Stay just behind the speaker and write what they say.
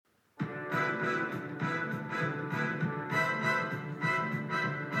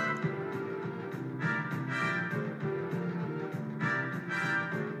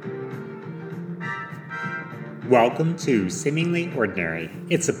Welcome to Seemingly Ordinary.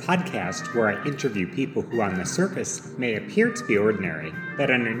 It's a podcast where I interview people who on the surface may appear to be ordinary,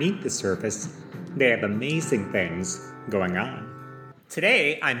 but underneath the surface, they have amazing things going on.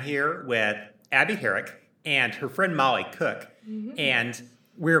 Today, I'm here with Abby Herrick and her friend Molly Cook, and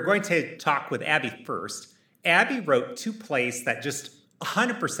we're going to talk with Abby first. Abby wrote two plays that just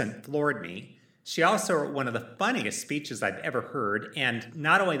 100% floored me. She also wrote one of the funniest speeches I've ever heard, and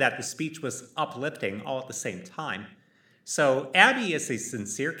not only that, the speech was uplifting all at the same time. So Abby is a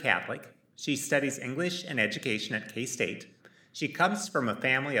sincere Catholic. She studies English and education at K-State. She comes from a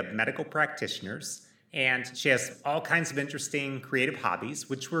family of medical practitioners, and she has all kinds of interesting creative hobbies,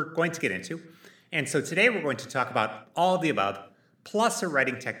 which we're going to get into. And so today we're going to talk about all of the above, plus her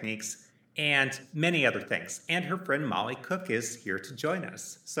writing techniques, and many other things. And her friend Molly Cook is here to join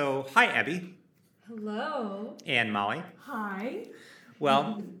us. So, hi, Abby. Hello. And Molly. Hi.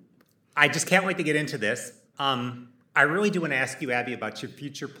 Well, I just can't wait to get into this. I really do want to ask you, Abby, about your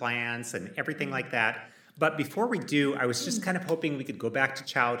future plans and everything like that. But before we do, I was just kind of hoping we could go back to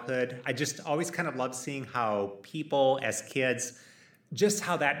childhood. I just always kind of love seeing how people as kids, just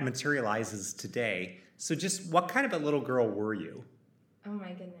how that materializes today. So just what kind of a little girl were you? Oh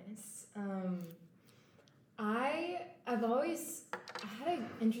my goodness. I had an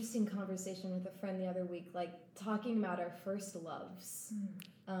interesting conversation with a friend the other week, like talking about our first loves.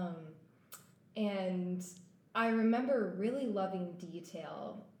 And I remember really loving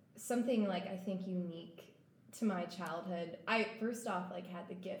detail, something like I think unique to my childhood. I first off had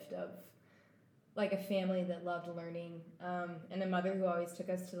the gift of like a family that loved learning, and a mother who always took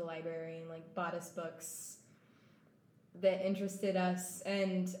us to the library and bought us books that interested us.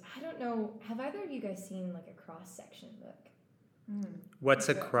 And I don't know, have either of you guys seen a cross-section book? What's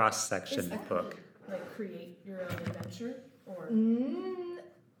a cross-section book? Like create your own adventure or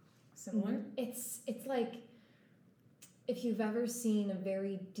similar? It's like if you've ever seen a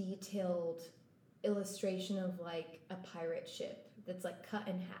very detailed illustration of a pirate ship that's cut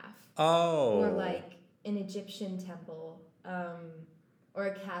in half. Oh. Or an Egyptian temple, or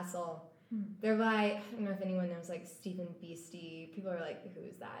a castle. They're I don't know if anyone knows Stephen Beastie. People are who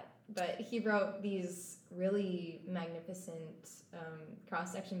is that? But he wrote these really magnificent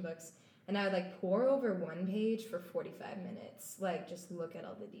cross-section books, and I would pore over one page for 45 minutes, just look at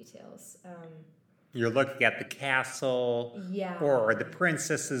all the details. You're looking at the castle, yeah, or the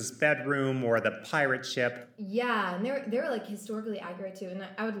princess's bedroom, or the pirate ship. Yeah, and they were historically accurate too, and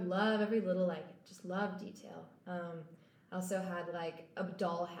I would love every little just love detail. I also had a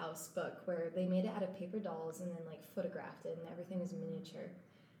dollhouse book where they made it out of paper dolls and then photographed it, and everything was miniature,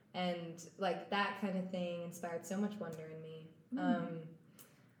 and that kind of thing inspired so much wonder in me.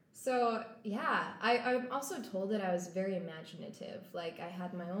 So yeah, I'm also told that I was very imaginative. I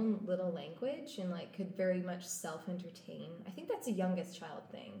had my own little language and could very much self-entertain. I think that's a youngest child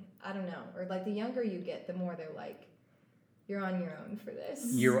thing. I don't know, or the younger you get, the more they're you're on your own for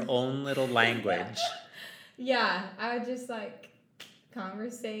this. Your own little language. Yeah, I would just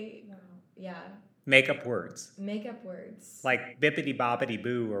conversate. Wow. Yeah. Make up words. Make up words. Like bippity boppity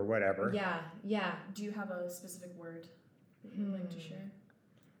boo or whatever. Yeah, yeah. Do you have a specific word that you'd like to share?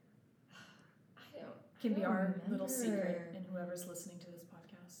 Can be our little secret in whoever's listening to this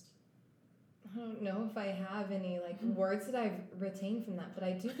podcast. I don't know if I have any words that I've retained from that, but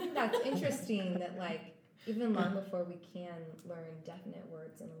I do think that's interesting that even long before we can learn definite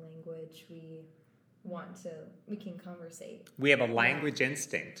words in a language, we can conversate. We have a language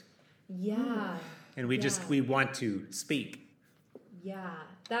instinct. Yeah. And we want to speak. Yeah.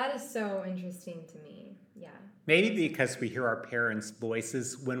 That is so interesting to me. Yeah. Maybe because we hear our parents'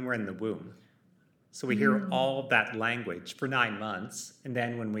 voices when we're in the womb. So we hear all that language for 9 months. And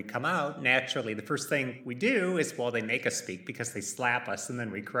then when we come out, naturally, the first thing we do is, they make us speak because they slap us and then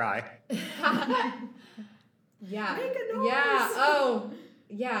we cry. Yeah. Make a noise. Yeah. Oh,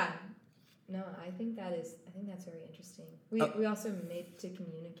 yeah. No, I think that's very interesting. We also made to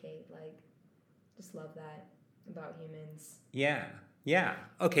communicate, just love that about humans. Yeah. Yeah.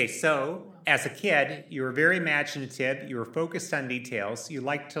 Okay, so as a kid, you were very imaginative. You were focused on details. You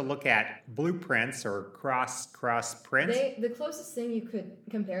liked to look at blueprints or cross prints. The closest thing you could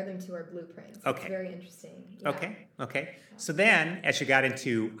compare them to are blueprints. Okay. It's very interesting. Yeah. Okay. So then, as you got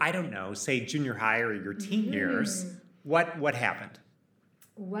into, I don't know, say junior high or your teen years, what happened?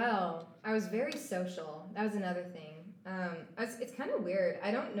 Well, I was very social. That was another thing. It's kind of weird.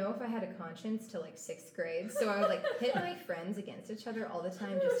 I don't know if I had a conscience till 6th grade, so I would pit my friends against each other all the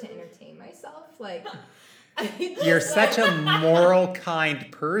time just to entertain myself. You're such a moral,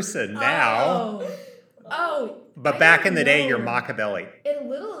 kind person now. Oh, But I back don't in the day, you're know. Machiavelli.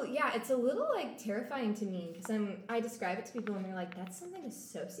 It's a little like terrifying to me because I describe it to people and they're like, that's something a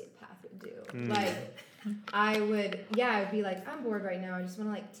sociopath would do. Like, I would be like, I'm bored right now. I just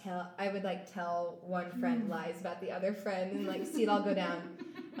want to tell one friend lies about the other friend and like see it all go down.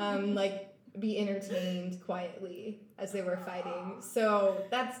 Like be entertained quietly as they were fighting. So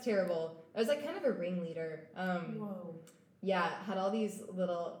that's terrible. I was like kind of a ringleader. Whoa. Yeah, had all these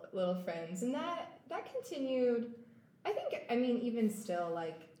little friends, and that continued. I mean, even still,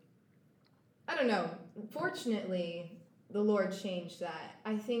 like, I don't know. Fortunately, the Lord changed that.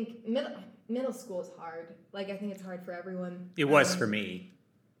 I think middle school is hard. Like, I think it's hard for everyone. It was for me.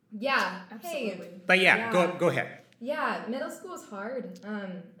 Yeah, Absolutely. hey, But Yeah. go ahead. yeah, middle school is hard.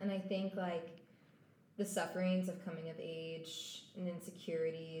 And I think like the sufferings of coming of age and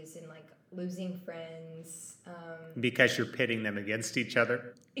insecurities and like losing friends. Because you're pitting them against each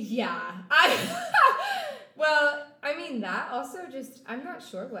other. Yeah, well, I mean that also just I'm not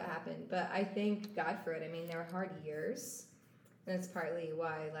sure what happened, but I thank God for it. I mean, they were hard years, and it's partly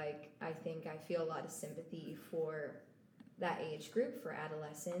why like I think I feel a lot of sympathy for that age group, for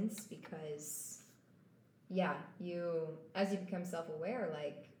adolescents, because as you become self-aware,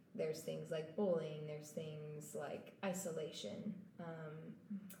 like there's things like bullying, there's things like isolation,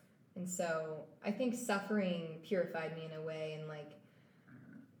 and so I think suffering purified me in a way and like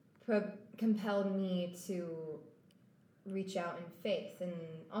compelled me to reach out in faith, and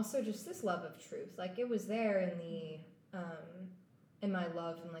also just this love of truth. Like it was there in the in my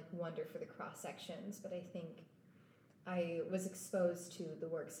love and like wonder for the cross sections, but I think I was exposed to the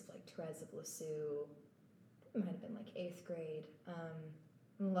works of like Therese of Lisieux. It might have been like 8th grade.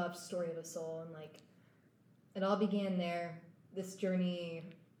 And loved Story of a Soul, and like it all began there. This journey,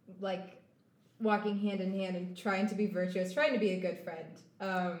 like walking hand in hand and trying to be virtuous, trying to be a good friend,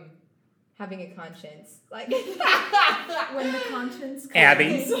 having a conscience. Like When the conscience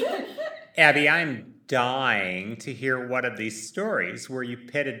comes. Abby, I'm dying to hear one of these stories where you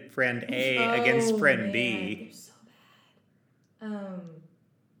pitted friend A against friend B. They're so bad.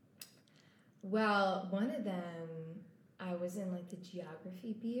 Well, one of them, I was in like the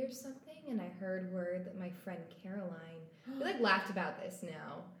geography bee or something, and I heard word that my friend Caroline, we like laughed about this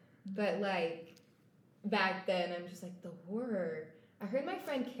now, but like back then I'm just like the horror. I heard my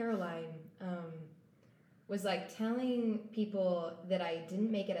friend Caroline was like telling people that I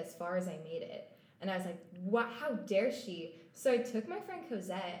didn't make it as far as I made it, and I was like, what? How dare she? So I took my friend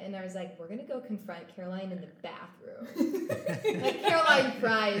Cosette and I was like, we're gonna go confront Caroline in the bathroom. Like Caroline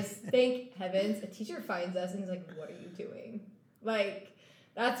cries, thank heavens, a teacher finds us and is like, what are you doing? Like,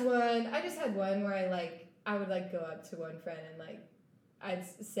 that's one. I just had one where I would like go up to one friend and like I'd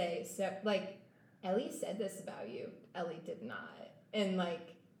say, so like, Ellie said this about you. Ellie did not. And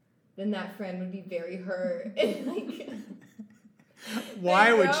like then that friend would be very hurt and like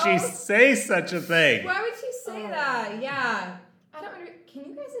Why would she say such a thing? Why would she say that? Yeah. I don't can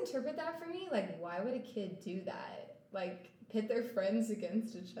you guys interpret that for me? Like, why would a kid do that? Like, pit their friends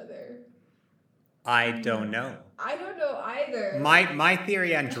against each other? I don't know. I don't know either. My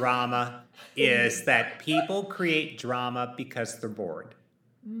theory on drama is that people create drama because they're bored.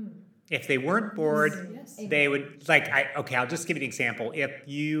 If they weren't bored, Yes. they would, I'll just give you an example. If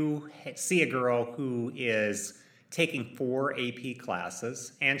you see a girl who is taking 4 AP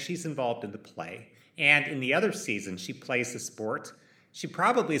classes, and she's involved in the play, and in the other season she plays the sport, she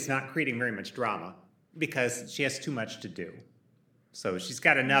probably is not creating very much drama because she has too much to do. So she's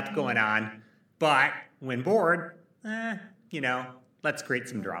got enough going on, but when bored, let's create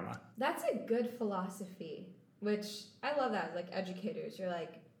some drama. That's a good philosophy, which I love that. Like educators, you're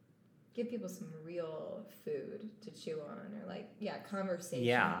like, give people some real food to chew on, or conversation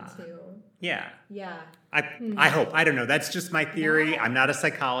too. Yeah. Yeah. I hope. I don't know. That's just my theory. I'm not a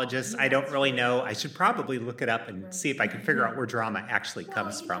psychologist. I don't really know. I should probably look it up and see if I can figure out where drama actually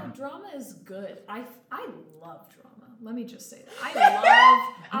comes from. Drama is good. I love drama. Let me just say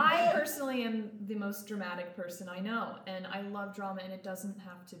that. I personally am the most dramatic person I know, and I love drama, and it doesn't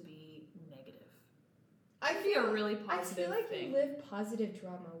have to be negative. I feel a really positive I feel like thing. you live positive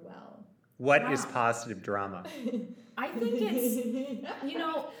drama well. What is positive drama? I think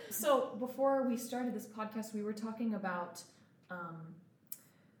it's, so before we started this podcast, we were talking about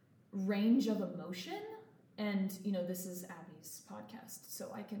range of emotion. And, this is Abby's podcast,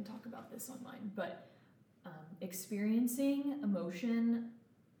 so I can talk about this online. But experiencing emotion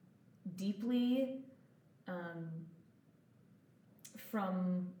deeply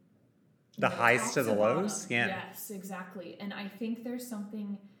from the highs to the lows? Bottom. Yeah. Yes, exactly. And I think there's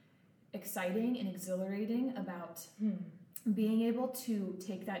something exciting and exhilarating about being able to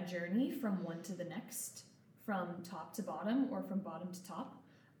take that journey from one to the next, from top to bottom or from bottom to top.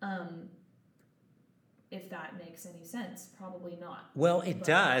 If that makes any sense, probably not. Well, it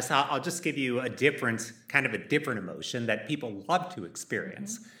does. I'll just give you a different emotion that people love to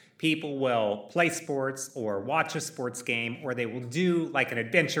experience. Mm-hmm. People will play sports or watch a sports game, or they will do like an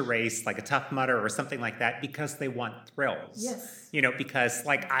adventure race, like a Tough Mudder or something like that, because they want thrills. Yes. Because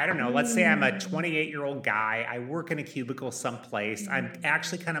like, I don't know, let's say I'm a 28-year-old guy, I work in a cubicle someplace, I'm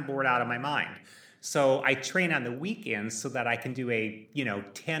actually kind of bored out of my mind. So I train on the weekends so that I can do a,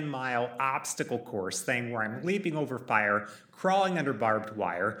 10-mile obstacle course thing where I'm leaping over fire, crawling under barbed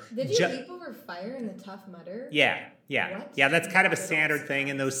wire. Did you leap over fire in the Tough Mudder? Yeah. What? Yeah, that's kind of a standard thing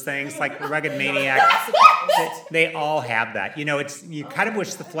in those things, like Rugged Maniac. They all have that. You kind of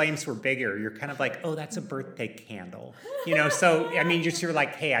wish the flames were bigger. You're kind of like, oh, that's a birthday candle. So, I mean, you're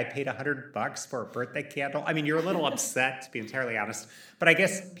like, hey, I paid $100 for a birthday candle. I mean, you're a little upset, to be entirely honest. But I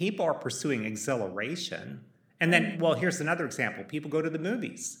guess people are pursuing exhilaration. And then, well, here's another example. People go to the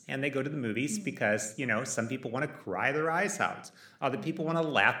movies, and they go to the movies because, some people want to cry their eyes out. Other people want to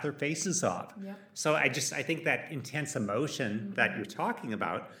laugh their faces off. Yep. So I think that intense emotion that you're talking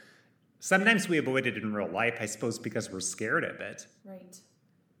about, sometimes we avoid it in real life, I suppose, because we're scared of it. Right.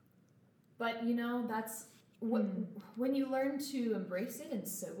 But, that's when you learn to embrace it and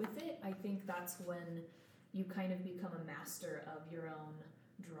sit with it, I think that's when you kind of become a master of your own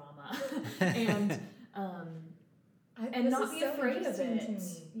drama. And not be afraid of it.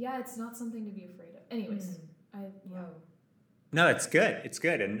 Yeah, it's not something to be afraid of. Anyways, No, it's good. It's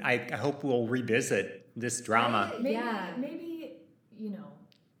good. And I hope we'll revisit this drama. Maybe,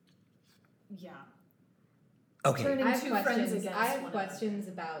 yeah. Okay. I have questions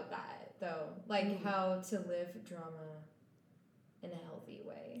about that, though. Like how to live drama in a healthy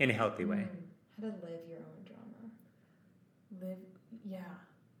way. In a healthy way. How to live your own drama.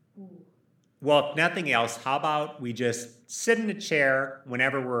 Ooh. Well, if nothing else, how about we just sit in a chair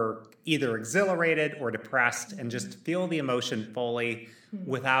whenever we're either exhilarated or depressed and just feel the emotion fully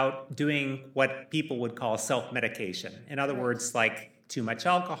without doing what people would call self-medication. In other words, like too much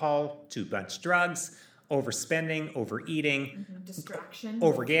alcohol, too much drugs, overspending, overeating, distraction,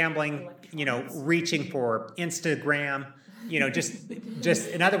 over-gambling, reaching for Instagram, just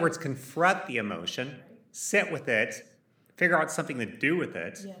in other words, confront the emotion, sit with it, figure out something to do with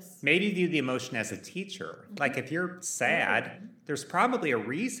it. Yes. Maybe view the emotion as a teacher. Like if you're sad, there's probably a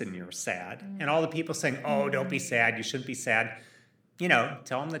reason you're sad. And all the people saying, oh, don't be sad, you shouldn't be sad,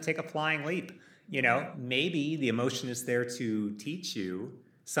 tell them to take a flying leap. Maybe the emotion is there to teach you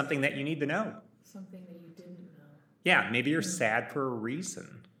something that you need to know. Something that you didn't know. Yeah, maybe you're sad for a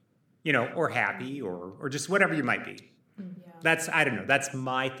reason, or happy or just whatever you might be. Yeah. I don't know, that's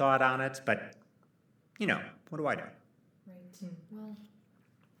my thought on it, but, what do I know? Well,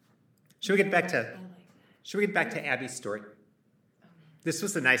 should we get back to Abby's story? This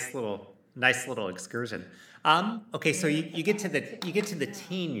was a nice little excursion. Okay, so you get to the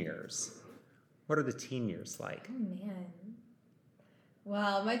teen years. What are the teen years like? Oh man.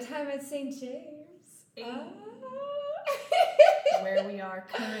 Well, my time at St. James. Where we are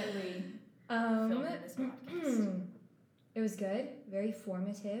currently filming this podcast. It was good, very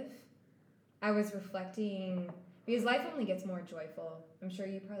formative. I was reflecting. Because life only gets more joyful. I'm sure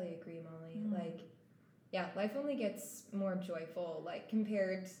you probably agree, Molly. Life only gets more joyful. Like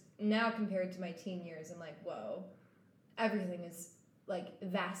compared to my teen years, I'm like, whoa, everything is like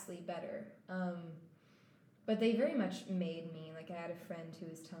vastly better. But they very much made me. Like I had a friend who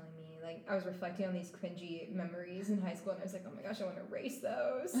was telling me, like I was reflecting on these cringy memories in high school, and I was like, oh my gosh, I want to erase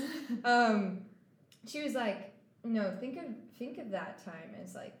those. She was like, no, think of that time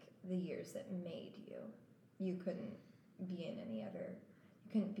as like the years that made you. You couldn't be you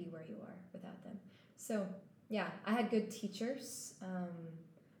couldn't be where you are without them. So, yeah, I had good teachers.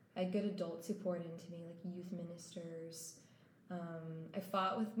 I had good adults who poured into me, like youth ministers. I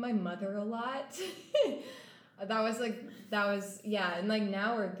fought with my mother a lot. that was, and like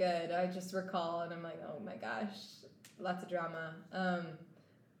now we're good. I just recall and I'm like, oh my gosh, lots of drama.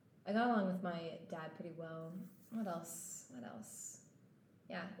 I got along with my dad pretty well. What else?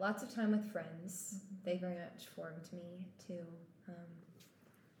 Yeah, lots of time with friends. They very much formed me, too.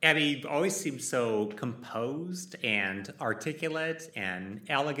 Abby always seems so composed and articulate and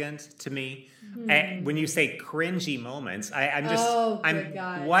elegant to me. And when you say cringy moments, I'm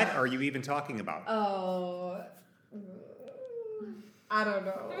God. What are you even talking about? Oh, I don't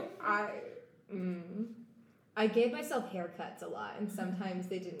know. I gave myself haircuts a lot, and sometimes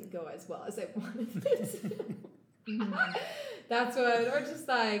they didn't go as well as I wanted them to. That's what, or just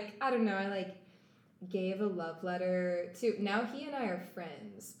like, I don't know, gave a love letter to, now he and I are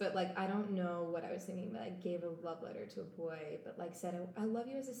friends, but like I don't know what I was thinking, but I gave a love letter to a boy, but like said I love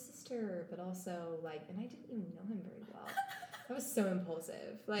you as a sister, but also like, and I didn't even know him very well. That was so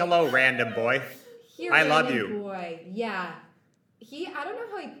impulsive. Like, Hello, random boy. here, I love random you. boy. Yeah, I don't know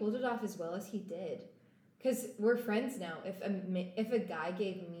how he pulled it off as well as he did, because we're friends now. If a guy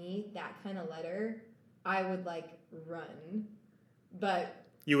gave me that kind of letter, I would like run, but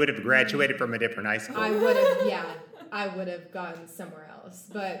You would have graduated from a different high school. I would have gone somewhere else.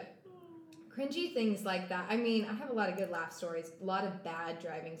 But cringy things like that. I mean, I have a lot of good laugh stories, a lot of bad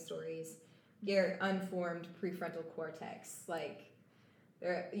driving stories. Your unformed prefrontal cortex, like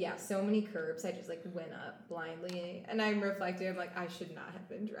so many curbs. I just like went up blindly, and I'm reflecting. I'm like, I should not have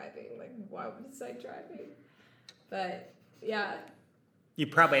been driving. Like, why was I driving? But yeah. You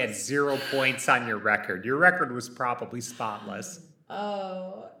probably had 0 points on your record. Your record was probably spotless.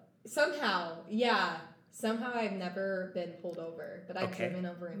 Oh, somehow, yeah. Somehow I've never been pulled over, but I've driven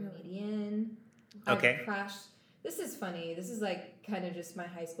over a median. Okay. I've crashed. This is funny. This is like kind of just my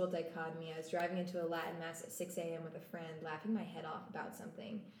high school dichotomy. I was driving into a Latin mass at 6 a.m. with a friend, laughing my head off about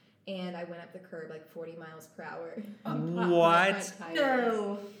something. And I went up the curb like 40 miles per hour. What?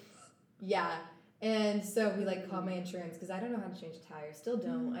 No. Yeah. And so we like called my insurance because I don't know how to change tires. Still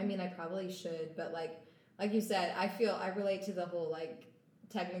don't. I mean, I probably should, but like you said, I relate to the whole like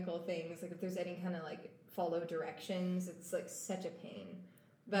technical things. Like if there's any kind of like follow directions, it's like such a pain.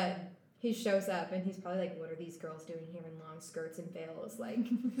 But he shows up and he's probably like, what are these girls doing here in long skirts and veils? Like,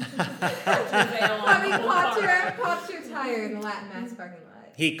 popped your tire in the Latin Mass parking lot.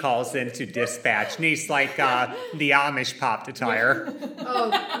 He calls into dispatch and he's like, the Amish popped a tire. Oh,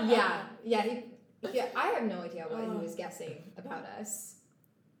 yeah. Yeah, I have no idea what he was guessing about us.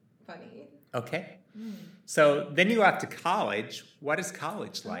 Funny. Okay. So then you go off to college. What is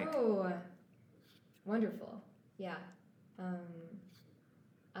college like? Oh, wonderful. Yeah.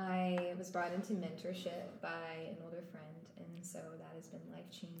 I was brought into mentorship by an older friend, and so that has been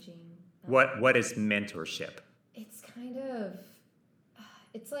life-changing. What is mentorship? It's kind of,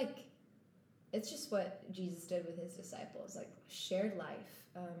 it's just what Jesus did with his disciples, like shared life.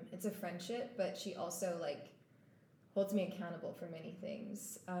 It's a friendship, but she also like holds me accountable for many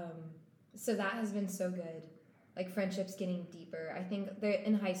things. So that has been so good. Like friendships getting deeper. I think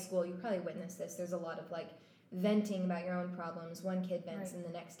in high school, you probably witnessed this. There's a lot of like venting about your own problems. One kid vents and the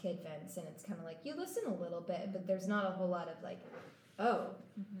next kid vents, and it's kind of like you listen a little bit, but there's not a whole lot of like, oh,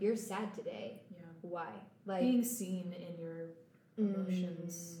 you're sad today. Yeah. Why? Like being seen in your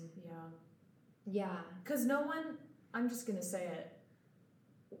emotions. Yeah. Because no one, I'm just going to say it,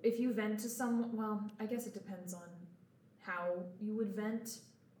 if you vent to someone, well, I guess it depends on how you would vent,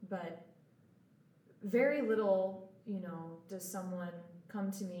 but very little, does someone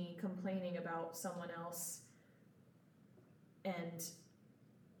come to me complaining about someone else and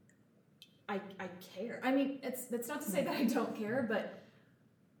I care. I mean, that's not to say that I don't care, but,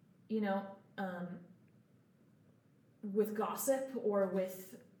 with gossip or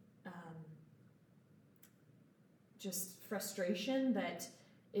with just frustration that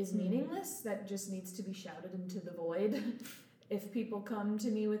is meaningless, that just needs to be shouted into the void. If people come to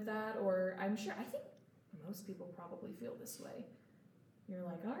me with that, or I think most people probably feel this way. You're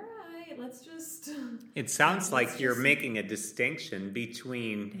like, all right, let's just... It sounds like you're making a distinction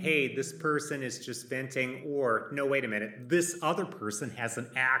between, hey, this person is just venting, or, no, wait a minute, this other person has an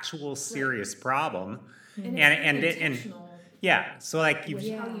actual serious problem. And yeah, so like how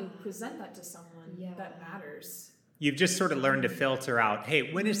you present that to someone, that matters. You've just sort of learned to filter out,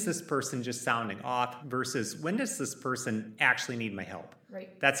 hey, when is this person just sounding off versus when does this person actually need my help?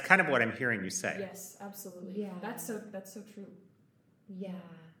 Right. That's kind of what I'm hearing you say. Yes, absolutely. Yeah. That's so true. Yeah.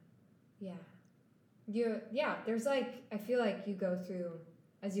 There's like, I feel like as you go through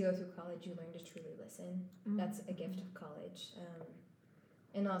college, you learn to truly listen. That's a gift of college.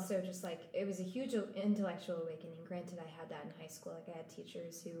 And also just like, it was a huge intellectual awakening. Granted, I had that in high school. Like I had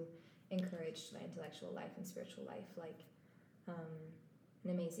teachers who encouraged my intellectual life and spiritual life, like,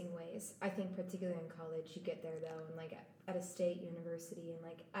 in amazing ways. I think particularly in college, you get there though, and like at a state university, and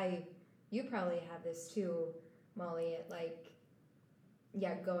like you probably have this too, Molly, at like,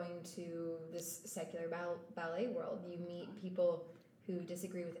 going to this secular ballet world, you meet people who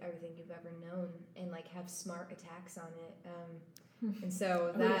disagree with everything you've ever known and like have smart attacks on it. And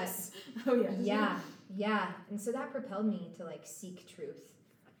so that, and so that propelled me to like seek truth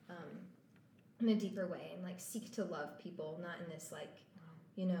in a deeper way, and like seek to love people, not in this like,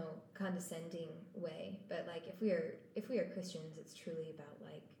 condescending way, but like if we are Christians, it's truly about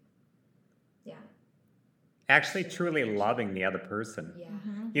like, actually truly loving the other person. Yeah.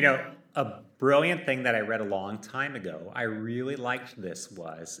 You know, a brilliant thing that I read a long time ago, I really liked this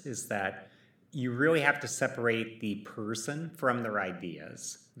is that you really have to separate the person from their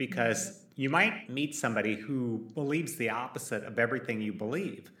ideas, because you might meet somebody who believes the opposite of everything you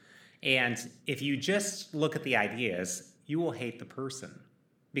believe. And if you just look at the ideas, you will hate the person.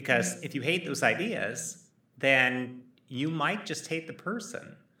 Because if you hate those ideas, then you might just hate the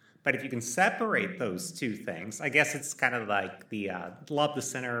person. But if you can separate those two things, I guess it's kind of like the love the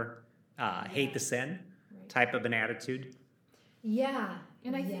sinner, hate the sin type of an attitude. Yeah.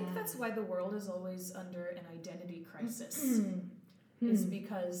 And I think that's why the world is always under an identity crisis, is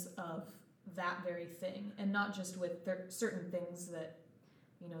because of that very thing. And not just with certain things that,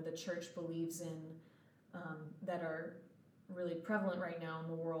 you know, the church believes in that are really prevalent right now in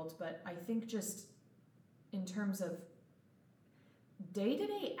the world, but I think just in terms of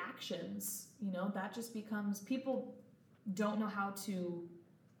day-to-day actions, you know, that just becomes, people don't know how to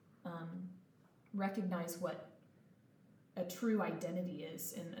recognize what a true identity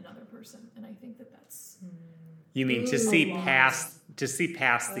is in another person, and I think that's you mean to see past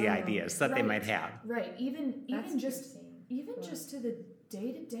the ideas that they might have, right? Even just to the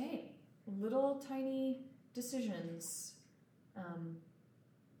day-to-day little tiny decisions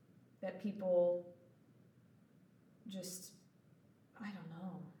that people just, I don't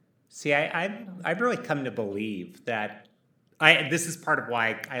know. See, I've really come to believe that this is part of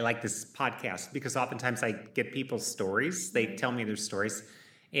why I like this podcast, because oftentimes I get people's stories. They tell me their stories.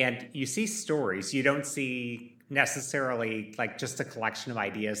 And you see stories, you don't see necessarily like just a collection of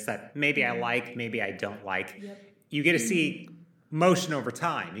ideas that maybe I like, maybe I don't like. Yep. You get to see motion over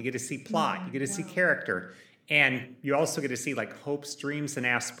time. You get to see plot. You get to see character. And you also get to see like hopes, dreams, and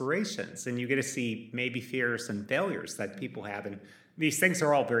aspirations. And you get to see maybe fears and failures that people have. And these things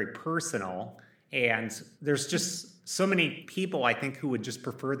are all very personal. And there's just so many people, I think, who would just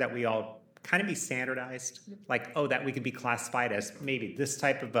prefer that we all kind of be standardized. Like, that we could be classified as maybe this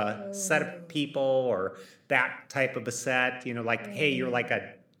type of a set of people or that type of a set. You know, like, hey, you're like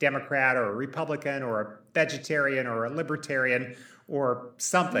a Democrat or a Republican or a vegetarian or a libertarian or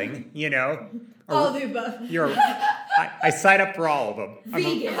something, you know. All the above. I sign up for all of them.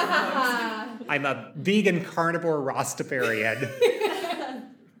 Vegan. I'm a vegan carnivore Rastafarian.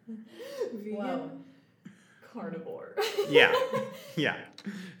 Whoa. Carnivore. Yeah.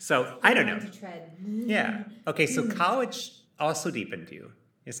 So I don't know. To tread. Yeah. Okay. So college also deepened you.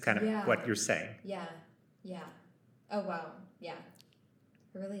 Is kind of what you're saying. Yeah. Oh wow. Yeah.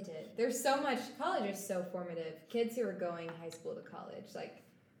 It really did. There's so much. College is so formative. Kids who are going high school to college, like,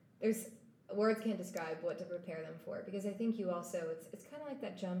 there's words can't describe what to prepare them for, because I think you also it's kind of like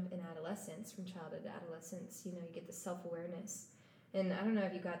that jump in adolescence, from childhood to adolescence. You know, you get the self-awareness, and I don't know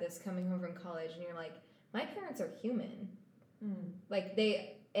if you got this coming home from college, and you're like, my parents are human. Like,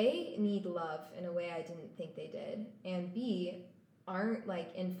 they need love in a way I didn't think they did, and B, aren't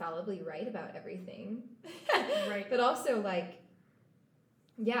like infallibly right about everything. Right. But also, like,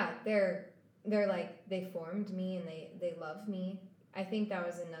 yeah, they're like, they formed me and they love me. I think that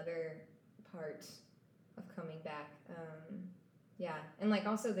was another part of coming back. And like,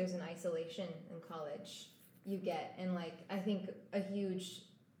 also there's an isolation in college you get, and like, I think a huge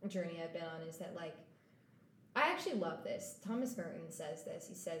journey I've been on is that, like, I actually love this. Thomas Merton says this.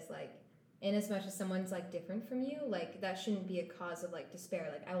 He says, like, in as much as someone's like different from you, like, that shouldn't be a cause of like despair.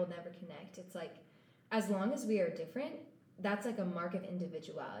 Like, I will never connect. It's like, as long as we are different, that's like a mark of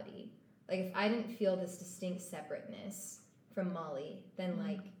individuality. Like, if I didn't feel this distinct separateness from Molly, then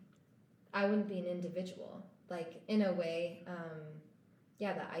like, I wouldn't be an individual. Like, in a way,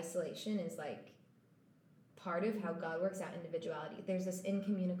 the isolation is like part of how God works out individuality. There's this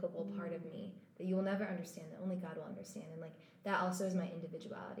incommunicable part of me that you will never understand, that only God will understand. And like, that also is my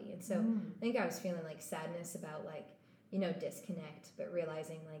individuality. And so I think I was feeling like sadness about, like, you know, disconnect, but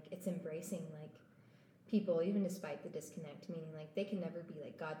realizing like it's embracing like people, even despite the disconnect, meaning like they can never be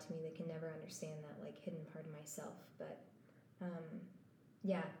like God to me. They can never understand that like hidden part of myself. But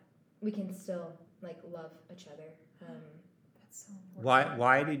we can still like love each other. That's so important.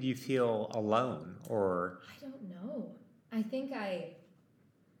 Why did you feel alone? Or I don't know. I think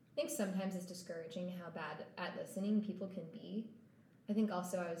sometimes it's discouraging how bad at listening people can be. I think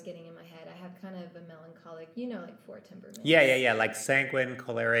also I was getting in my head, I have kind of a melancholic, you know, like 4 temperaments. Yeah, like sanguine,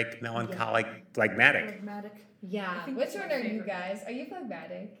 choleric, melancholic, phlegmatic. Yeah. Which one are you guys? Are you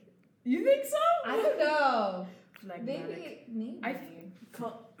phlegmatic? You think so? I don't know. Phlegmatic. Maybe.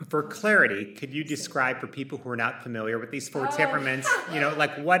 For clarity, could you describe for people who are not familiar with these 4 temperaments, you know,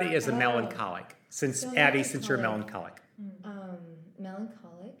 like, what is a melancholic? Since Abby, since you're melancholic.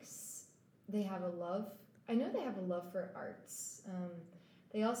 Melancholics, they have a love I know they have a love for arts.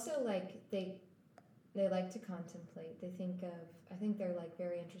 They also they like to contemplate. I think they're like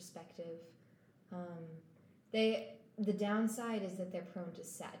very introspective. The downside is that they're prone to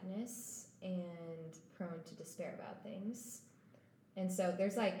sadness and prone to despair about things. And so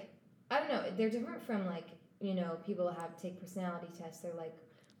there's I don't know, they're different from people take personality tests. They're like,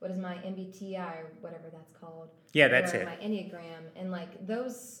 what is my MBTI or whatever that's called? Yeah, that's or it. My Enneagram. And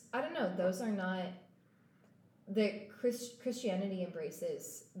those, I don't know, those are not, Christianity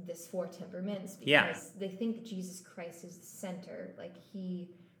embraces this 4 temperaments because they think Jesus Christ is the center. He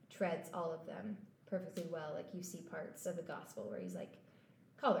treads all of them perfectly well. You see parts of the gospel where he's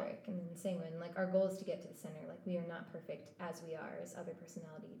choleric and then sanguine. Our goal is to get to the center. We are not perfect as we are, as other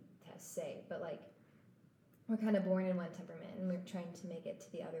personality tests say. But we're kind of born in one temperament and we're trying to make it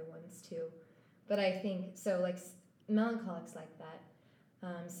to the other ones too. But I think, so melancholic's like that.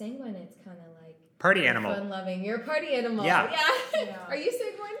 Sanguine, it's kind of party animal. Fun-loving. You're a party animal. Yeah. Are you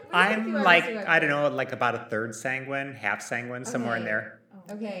sanguine? I'm I don't know, about a third sanguine, half sanguine, somewhere in there.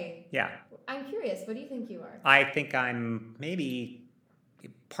 Okay. Yeah. I'm curious. What do you think you are? I think I'm maybe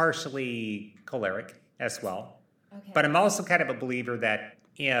partially choleric as well. Okay. But I'm also kind of a believer that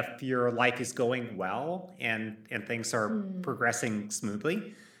if your life is going well and things are progressing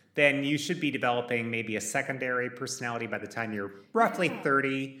smoothly, then you should be developing maybe a secondary personality by the time you're roughly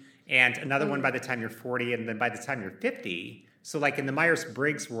 30, and another one by the time you're 40, and then by the time you're 50. So in the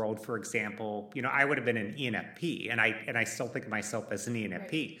Myers-Briggs world, for example, I would have been an ENFP, and I still think of myself as an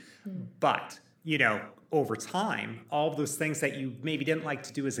ENFP. Right. But, over time, all of those things that you maybe didn't like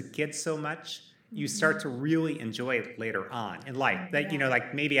to do as a kid so much, you start to really enjoy it later on in life. That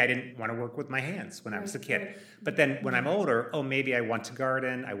maybe I didn't want to work with my hands when I was a kid. But then when I'm older, maybe I want to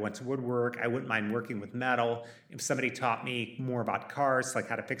garden, I want to woodwork, I wouldn't mind working with metal. If somebody taught me more about cars,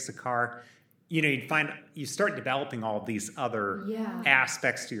 how to fix a car, you start developing all of these other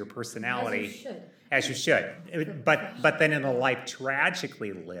aspects to your personality. As you should. But then in a life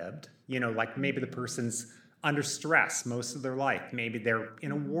tragically lived, maybe the person's under stress most of their life. Maybe they're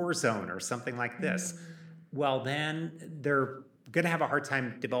in a war zone or something like this. Well, then they're going to have a hard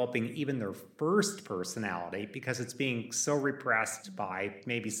time developing even their first personality because it's being so repressed by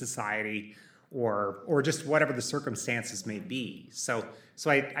maybe society or just whatever the circumstances may be. So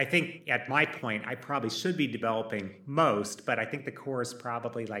I think at my point, I probably should be developing most, but I think the core is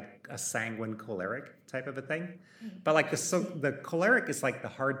probably a sanguine choleric type of a thing. But the choleric is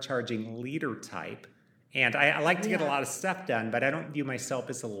the hard-charging leader type. And I like to get a lot of stuff done, but I don't view myself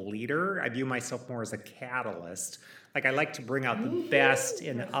as a leader. I view myself more as a catalyst. I like to bring out the best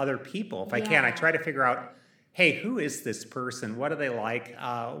in other people if I can. I try to figure out, hey, who is this person? What do they like?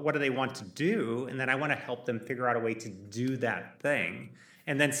 What do they want to do? And then I want to help them figure out a way to do that thing.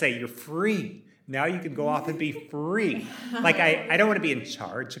 And then say, you're free. Now you can go off and be free. I don't want to be in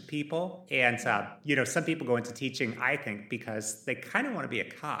charge of people. And, some people go into teaching, I think, because they kind of want to be a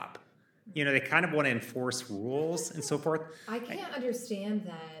cop. They kind of want to enforce rules and so forth. I can't understand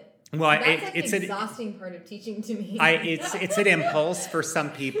that. Well, that's it's an exhausting part of teaching to me. It's an impulse for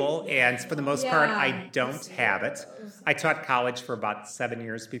some people, and for the most part, I don't have it. I taught college for about 7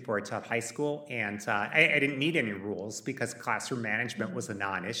 years before I taught high school, and I didn't need any rules because classroom management was a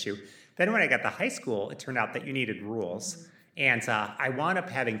non-issue. Then when I got to high school, it turned out that you needed rules. And I wound up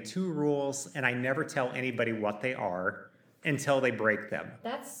having 2 rules, and I never tell anybody what they are until they break them.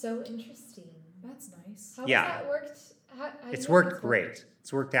 That's so interesting. That's nice. How has that worked? It's worked great.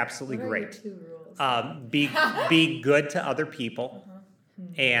 It's worked absolutely great. What are your 2 rules? Be good to other people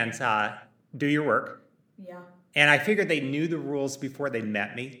and do your work. Yeah. And I figured they knew the rules before they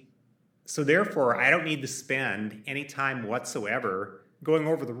met me. So therefore, I don't need to spend any time whatsoever going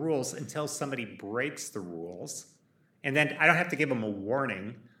over the rules until somebody breaks the rules. And then I don't have to give them a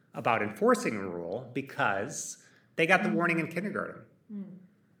warning about enforcing a rule because they got the warning in kindergarten.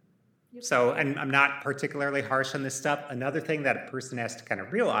 Yep. So, and I'm not particularly harsh on this stuff. Another thing that a person has to kind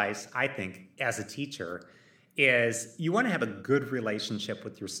of realize, I think, as a teacher, is you want to have a good relationship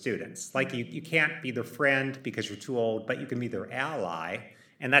with your students. You can't be their friend because you're too old, but you can be their ally,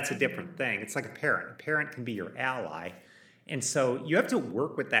 and that's a different thing. It's like a parent. A parent can be your ally. And so you have to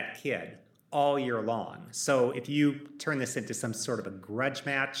work with that kid all year long. So if you turn this into some sort of a grudge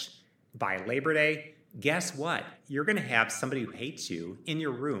match by Labor Day, guess what? You're going to have somebody who hates you in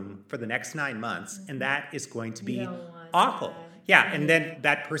your room for the next 9 months, and that is going to be awful. Yeah, and then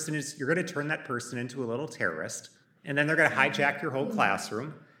you're going to turn that person into a little terrorist, and then they're going to hijack your whole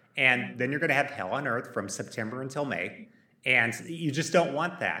classroom, and then you're going to have hell on earth from September until May, and you just don't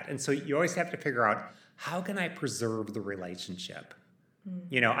want that. And so you always have to figure out, how can I preserve the relationship?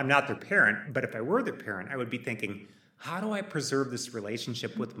 I'm not their parent, but if I were their parent, I would be thinking, how do I preserve this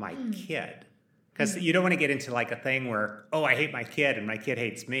relationship with my kid? Because you don't want to get into like a thing where, oh, I hate my kid and my kid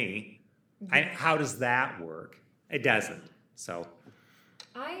hates me. How does that work? It doesn't. So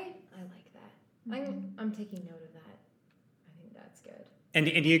I like that. I'm taking note of that. I think that's good. And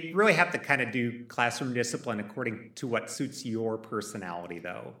you really have to kind of do classroom discipline according to what suits your personality,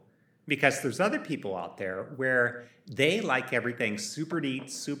 though. Because there's other people out there where they like everything super neat,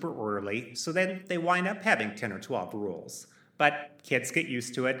 super orderly, so then they wind up having 10 or 12 rules. But kids get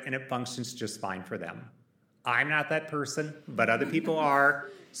used to it, and it functions just fine for them. I'm not that person, but other people are.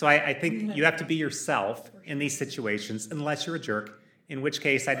 So I think you have to be yourself in these situations, unless you're a jerk, in which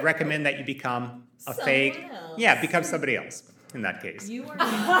case I'd recommend that you become a fake. Else. Yeah, become somebody else in that case. You are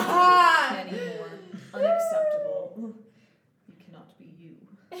not anymore. Unacceptable. You cannot be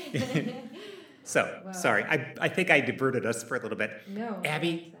you. So, Wow. sorry, I think I diverted us for a little bit. No. I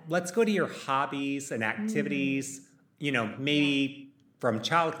Abby, like that. let's go to your hobbies and activities, maybe from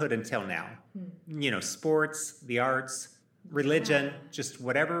childhood until now. Sports, the arts, religion, just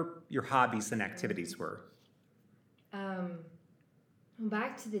whatever your hobbies and activities were.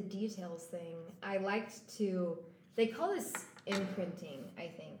 Back to the details thing. I liked to. They call this imprinting, I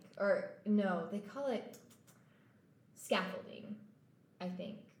think, or no, they call it scaffolding, I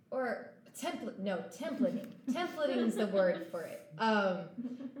think, or template. No, templating. Templating is the word for it.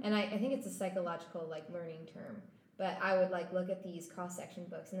 And I think it's a psychological learning term. But I would look at these cross-section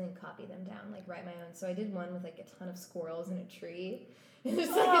books and then copy them down, write my own. So I did one with a ton of squirrels in a tree. It was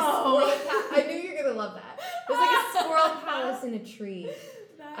a squirrel I knew you were gonna love that. It was a squirrel palace in a tree.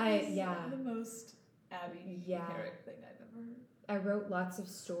 That is the most Abby Herrick thing I've ever heard. I wrote lots of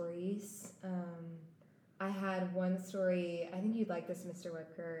stories. I had one story, I think you'd like this, Mr.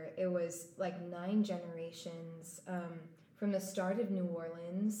 Whicker. It was 9 generations from the start of New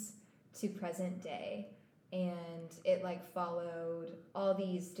Orleans to present day. And it followed all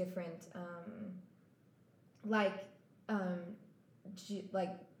these different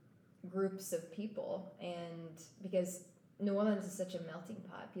groups of people, and because New Orleans is such a melting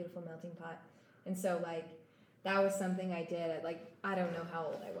pot, beautiful melting pot, and so that was something I did at I don't know how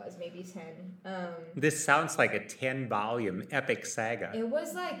old I was, maybe 10. This sounds like a 10-volume epic saga. It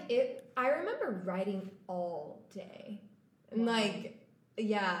was I remember writing all day, and I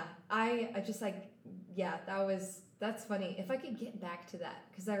just that's funny. If I could get back to that,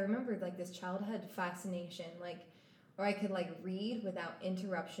 because I remembered this childhood fascination, or I could read without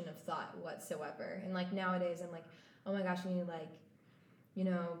interruption of thought whatsoever. And nowadays I'm oh my gosh, I need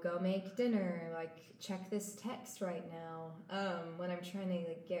to go make dinner, check this text right now, when I'm trying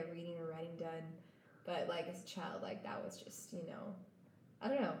to get reading or writing done. But as a child, that was just, I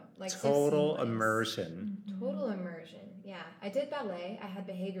don't know, total immersion. Total immersion. Yeah, I did ballet. I had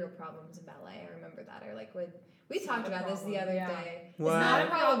behavioral problems in ballet. I remember that. We talked about this the other day. What? It's not a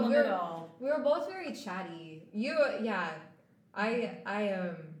problem. at all. We were both very chatty.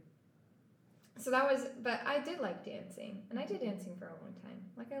 So that was, but I did like dancing, and I did dancing for a long time.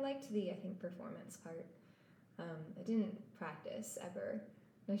 I liked the, performance part. I didn't practice ever.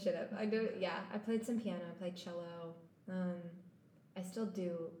 I should have. I played some piano. I played cello. I still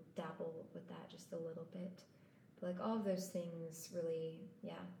do dabble with that just a little bit. But all of those things really,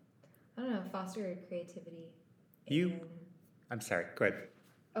 I don't know, foster creativity. I'm sorry, go ahead.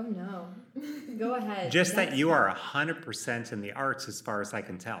 Oh no. Go ahead. Just that you are 100% in the arts as far as I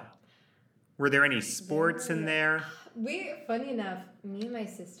can tell. Were there any sports in there? Funny enough, me and my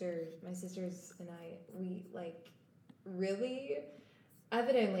sisters and I, we really,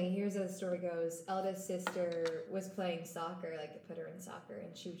 evidently, here's how the story goes. Eldest sister was playing soccer, they put her in soccer,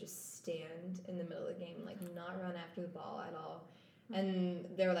 and she would just stand in the middle of the game, not run after the ball at all. And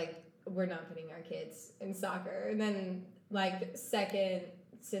they were we're not putting our kids in soccer. And then second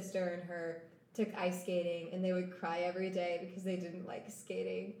sister and her took ice skating, and they would cry every day because they didn't like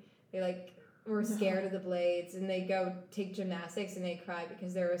skating. They were scared of the blades, and they go take gymnastics and they cry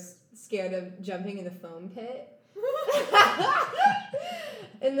because they were scared of jumping in the foam pit.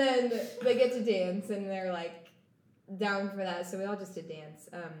 And then they get to dance, and they're down for that. So we all just did dance.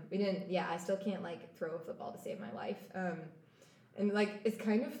 We didn't. Yeah, I still can't throw a football to save my life. And it's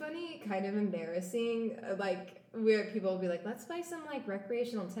kind of funny, kind of embarrassing. Where people will be let's play some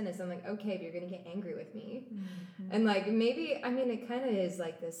recreational tennis. I'm okay, but you're gonna get angry with me. Mm-hmm. And maybe it kind of is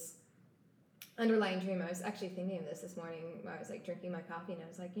this underlying dream. I was actually thinking of this morning when I was drinking my coffee, and I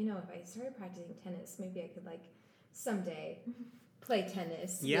was if I started practicing tennis, maybe I could someday play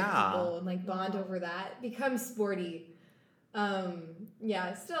tennis with people and bond over that, become sporty.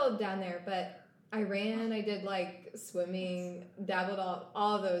 Still down there, but I ran, I did like swimming, dabbled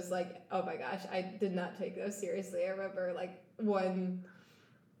all of those, like, oh my gosh, I did not take those seriously. I remember like one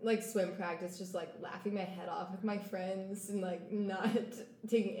like swim practice just like laughing my head off with my friends and like not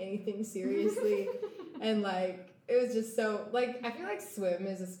taking anything seriously. And like it was just so like I feel like swim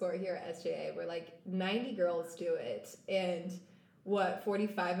is a sport here at SJA where like 90 girls do it and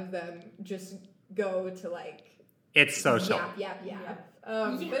 45 of them just go to like It's social. Yap.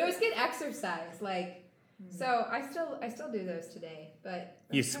 But it was good exercise. Like, so I still do those today. But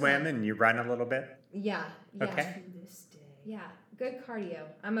You swim and you run a little bit? Yeah. Okay. To this day. Yeah, good cardio.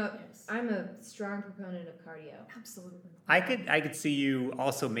 I'm a strong proponent of cardio. Absolutely. I could see you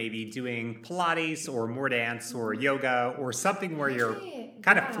also maybe doing Pilates or more dance or yoga or something where you're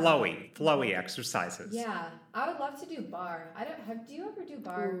kind of flowy exercises. Yeah, I would love to do bar. Do you ever do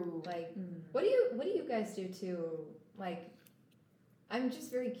bar? Ooh. Like, what do you guys do too? Like, I'm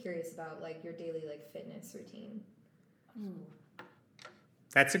just very curious about like your daily like fitness routine.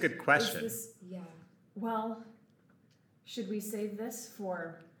 That's a good question. Well, should we save this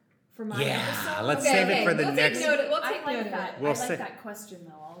for my Yeah, episode? let's save it for the we'll next. Take note, we'll I take like note of that. it. We'll I like say- that question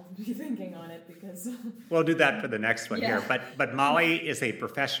though. I'll be thinking on it because We'll do that for the next one Yeah. here. But Molly is a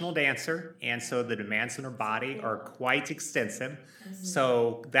professional dancer, and so the demands on her body are quite extensive.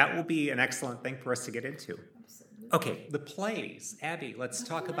 So that will be an excellent thing for us to get into. Okay, the plays. Abby, let's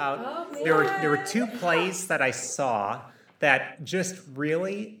talk about. There were two plays that I saw that just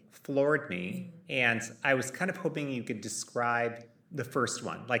really floored me, and I was kind of hoping you could describe the first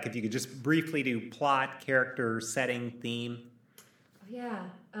one. Like if you could just briefly do plot, character, setting, theme. Yeah.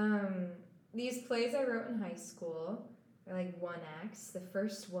 These plays I wrote in high school are like one acts. The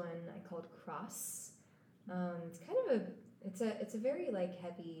first one I called Cross. It's kind of it's a very like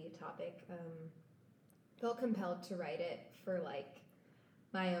heavy topic. Felt compelled to write it for like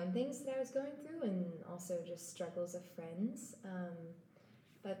my own things that I was going through and also just struggles of friends.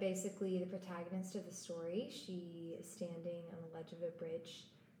 But basically the protagonist of the story, she is standing on the ledge of a bridge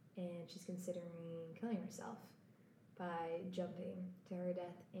and she's considering killing herself by jumping to her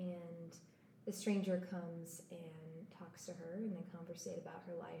death, and the stranger comes and talks to her and they conversate about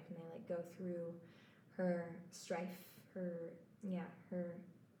her life and they like go through her strife, her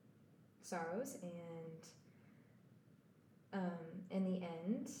sorrows, and in the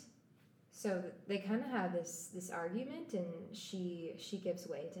end, so they kind of have this argument, and she gives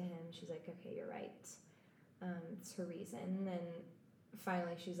way to him. She's like, okay, you're right. It's her reason. And then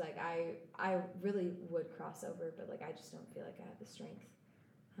finally she's like, I really would cross over, but like I just don't feel like I have the strength.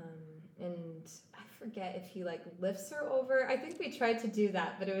 And I forget if he like lifts her over. I think we tried to do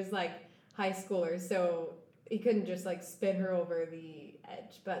that, but it was like high schoolers, so he couldn't just like spin her over the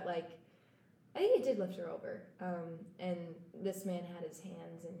edge. But like I think he did lift her over. And this man had his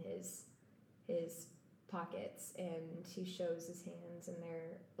hands in his pockets, and he shows his hands, and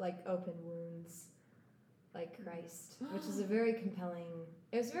they're like open wounds, like Christ, which is it was very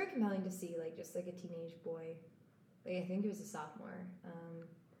compelling to see, like just like a teenage boy, like I think he was a sophomore,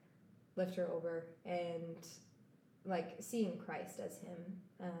 lift her over, and like seeing Christ as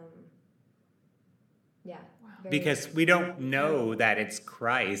him. Yeah. Because we don't know that it's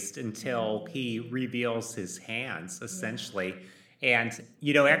Christ until he reveals his hands, essentially. And,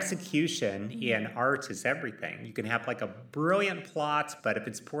 execution in art is everything. You can have like a brilliant plot, but if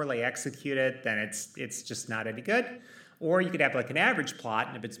it's poorly executed, then it's just not any good. Or you could have like an average plot,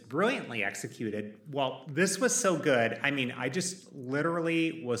 and if it's brilliantly executed, well, this was so good. I mean, I just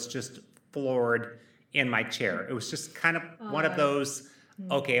literally was just floored in my chair. It was just kind of one of those,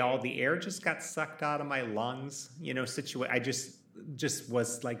 okay, all the air just got sucked out of my lungs, situation. I just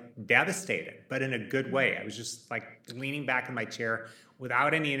was like devastated, but in a good way. I was just like leaning back in my chair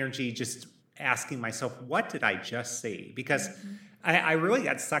without any energy, just asking myself, what did I just see? Because I really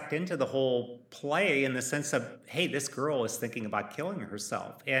got sucked into the whole play in the sense of, hey, this girl is thinking about killing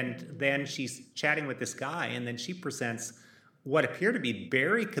herself. And then she's chatting with this guy, and then she presents what appear to be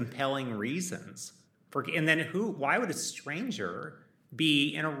very compelling reasons and then why would a stranger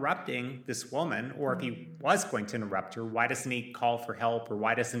be interrupting this woman? Or if he was going to interrupt her, why doesn't he call for help, or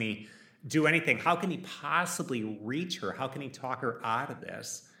why doesn't he do anything? How can he possibly reach her? How can he talk her out of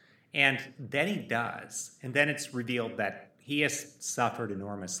this? And then he does. And then it's revealed that he has suffered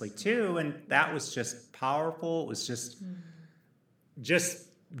enormously too. And that was just powerful. It was just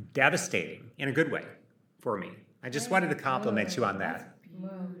devastating in a good way for me. I just wanted to compliment you on that.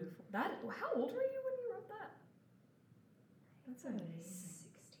 That's beautiful. How old were you when you wrote that? That's amazing.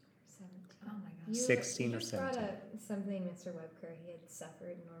 16 or 17. Oh my gosh. 16 or You brought 17. up something, Mr. Webker, he had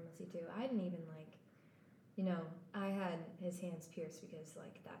suffered enormously too. I didn't even I had his hands pierced because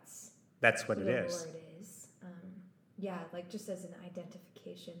that's That's what who it the is. Lord is. Yeah, like just as an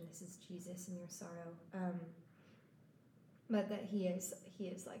identification, this is Jesus in your sorrow. But that he is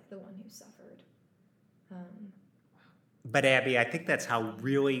like the one who suffered. But Abby, I think that's how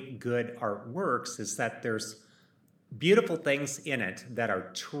really good art works, is that there's beautiful things in it that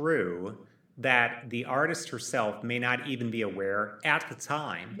are true that the artist herself may not even be aware at the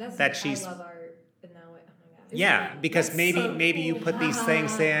time that she's. I love art in that way. Oh my god. Yeah, because That's maybe so maybe you cool. put these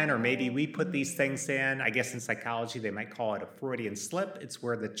things in, or maybe we put these things in. I guess in psychology they might call it a Freudian slip. It's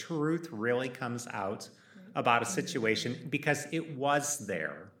where the truth really comes out about a situation because it was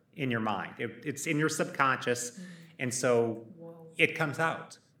there in your mind. It's in your subconscious, and so it comes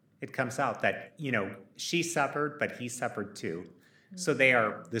out. It comes out that, she suffered, but he suffered too. So they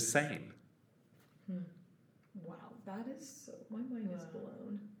are the same. Wow, that is so, my mind is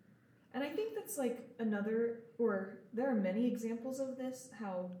blown. And I think that's like another, or there are many examples of this,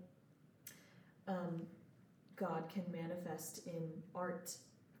 how God can manifest in art.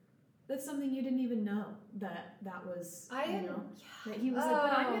 That's something you didn't even know that was, that he was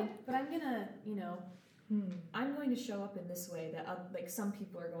I'm going to show up in this way that like some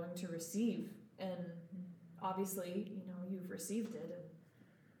people are going to receive, and obviously, you've received it, and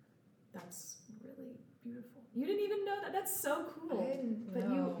that's really beautiful. You didn't even know that. That's so cool. I didn't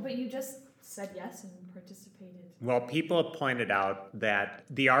know. But you just said yes and participated. Well, people have pointed out that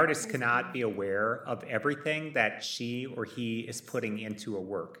the artist cannot be aware of everything that she or he is putting into a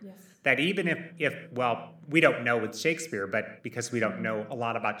work. Yes. That even if we don't know with Shakespeare, but because we don't know a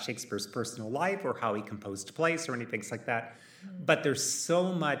lot about Shakespeare's personal life or how he composed plays or anything like that, but there's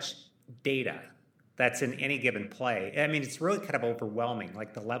so much data that's in any given play. I mean, it's really kind of overwhelming,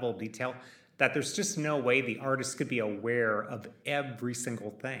 like the level of detail, that there's just no way the artist could be aware of every single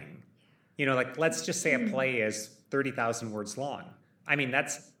thing. Like let's just say a play is 30,000 words long. I mean,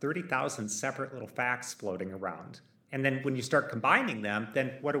 that's 30,000 separate little facts floating around. And then when you start combining them,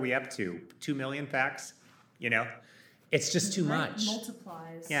 then what are we up to? 2 million facts? It's just too much.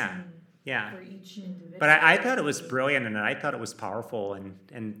 Multiplies. Yeah. For each individual. But I thought it was brilliant, and I thought it was powerful,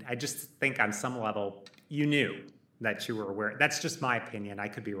 and I just think on some level you knew that you were aware. That's just my opinion. I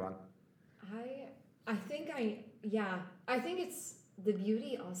could be wrong. I think it's the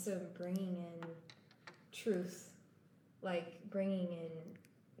beauty also of bringing in truth, like bringing in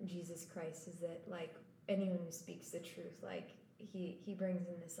Jesus Christ, is that like anyone who speaks the truth, like he brings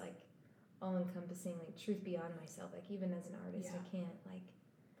in this like all-encompassing like truth beyond myself. Like even as an artist, I can't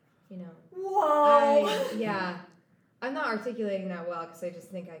Whoa! I'm not articulating that well because I just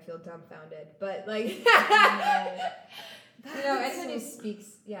think I feel dumbfounded. But like, anyone who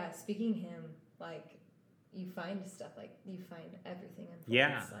speaking him, like you find stuff, like you find everything. It's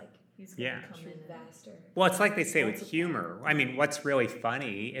like he's gonna come truth in vaster. Well, it's like they say with humor. I mean, what's really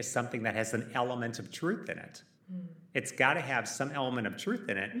funny is something that has an element of truth in it. It's got to have some element of truth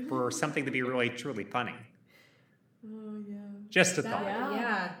in it for something to be really, truly funny. Oh, yeah. Just a thought.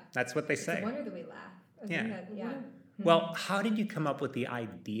 Yeah. That's what they say. It's a wonder that we laugh. I think that. Well, how did you come up with the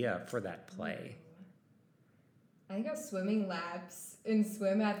idea for that play? I think I was swimming laps in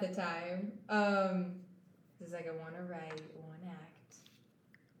swim at the time. It's like I want to write one act.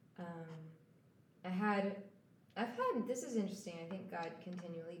 I've had, this is interesting, I think God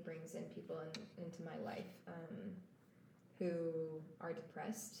continually brings in people into my life who are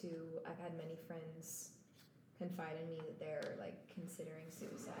depressed, I've had many friends confide in me that they're like considering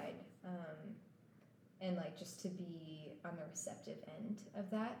suicide, and like just to be on the receptive end of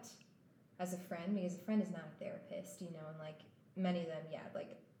that as a friend, because a friend is not a therapist, and like many of them,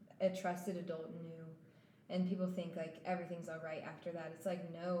 like a trusted adult knew, and people think like everything's all right after that. It's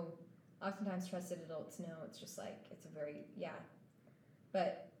like, no. Oftentimes trusted adults know it's just like, it's a very,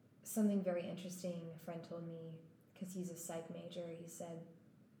 But something very interesting a friend told me, because he's a psych major, he said,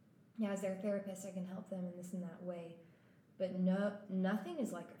 as their therapist, I can help them in this and that way. But nothing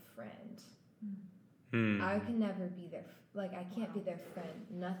is like a friend. I can never be their, like, I can't be their friend.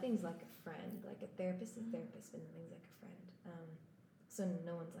 Nothing's like a friend. Like a therapist is a therapist, but nothing's like a friend. So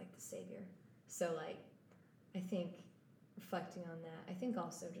no one's like the savior. So like, I think reflecting on that, I think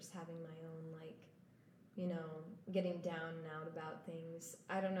also just having my own, like, getting down and out about things.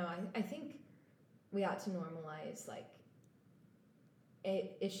 I don't know. I think we ought to normalize, like,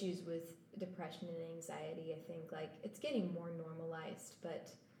 issues with depression and anxiety. I think, like, it's getting more normalized, but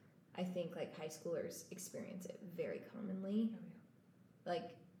I think, like, high schoolers experience it very commonly.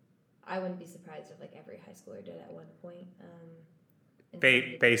 Like, I wouldn't be surprised if, like, every high schooler did at one point.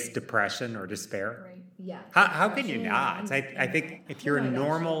 Face depression or despair. Right. Yeah. How can you not? I think if you're a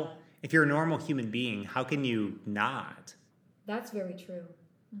normal human being, how can you not? That's very true.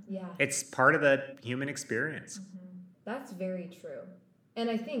 Yeah. It's part of the human experience. That's very true. And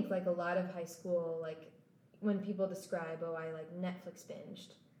I think like a lot of high school, like when people describe, oh, I like Netflix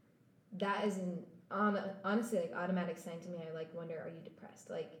binged, that is an honestly like automatic sign to me. I like wonder, are you depressed?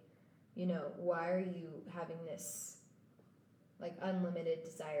 Like, you know, why are you having this like unlimited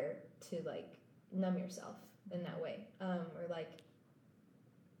desire to like numb yourself in that way? Or like,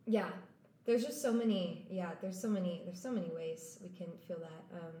 yeah, there's just so many. Yeah, there's so many ways we can feel that.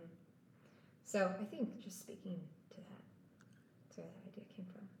 So I think just speaking to that, that's where that idea came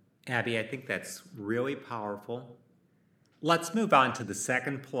from. Abby, I think that's really powerful. Let's move on to the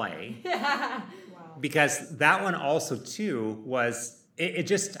second play. Wow. Because that one also, too, was, it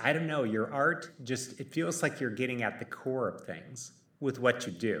just, I don't know, your art just, it feels like you're getting at the core of things with what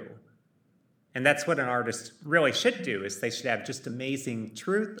you do. And that's what an artist really should do, is they should have just amazing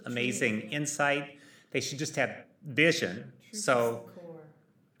truth, amazing insight. They should just have vision.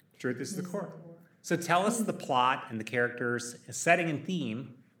 Truth is the core. So tell us the plot and the characters, setting and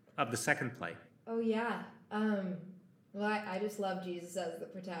theme of the second play. Oh, yeah. Well, I just love Jesus as the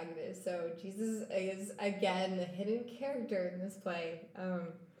protagonist. So Jesus is, again, the hidden character in this play.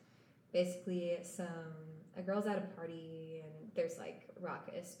 Basically, a girl's at a party, and there's, like,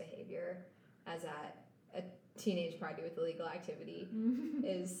 raucous behavior as at a teenage party with illegal activity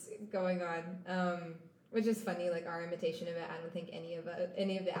is going on. Which is funny, like our imitation of it. I don't think any of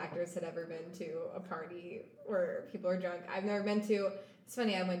the actors had ever been to a party where people are drunk. I've never been to. It's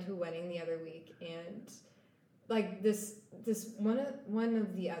funny. I went to a wedding the other week, and like this one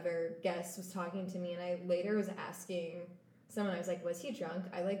of the other guests was talking to me, and I later was asking someone. I was like, "Was he drunk?"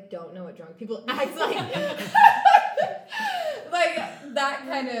 I like don't know what drunk people act like. Like that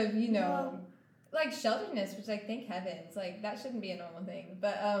kind of like shelteredness, which like thank heavens, like that shouldn't be a normal thing.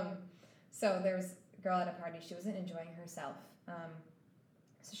 But so there was girl at a party. She wasn't enjoying herself.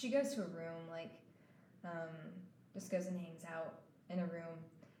 So she goes to a room, like, just goes and hangs out in a room.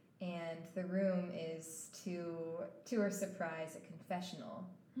 And the room is, to her surprise, a confessional.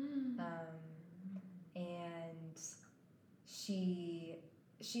 And she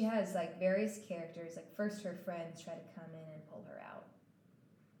has, like, various characters. Like, first her friends try to come in and pull her out.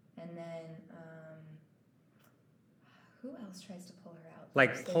 And then, who else tries to pull her out?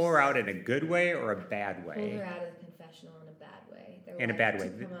 Like, pull her out in a good way or a bad way? Pull her out of the confessional in a bad way. In a bad way.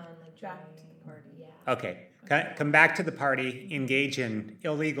 Come on, like, Back to the party. Yeah. Okay. Come back to the party, engage in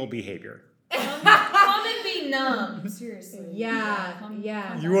illegal behavior. Come and be numb. Seriously. Yeah. Come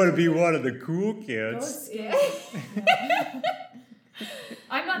You want to be one of the cool Go kids. escape.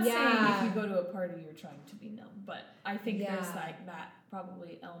 I'm not saying if you go to a party you're trying to be numb, but I think there's like that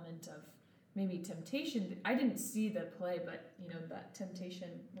probably element of maybe temptation. I didn't see the play, but that temptation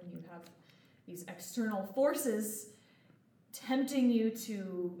when you have these external forces tempting you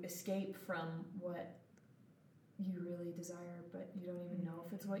to escape from what you really desire, but you don't even know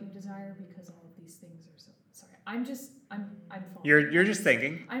if it's what you desire because all of these things are so. Sorry, I'm falling. You're just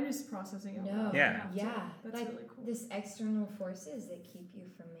thinking. I'm just processing it. No. Yeah. That's like really cool. this external forces that keep you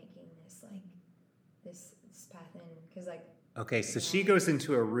from making this like this path in, because like. Okay, so she goes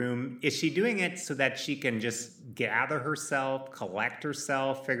into a room. Is she doing it so that she can just gather herself, collect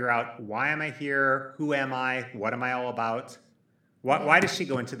herself, figure out why am I here? Who am I? What am I all about? Why does she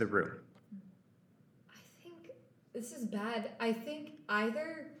go into the room? I think this is bad. I think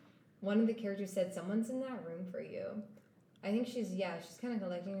either one of the characters said someone's in that room for you. I think she's kind of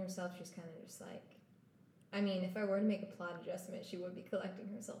collecting herself. She's kind of just like, I mean, if I were to make a plot adjustment, she would be collecting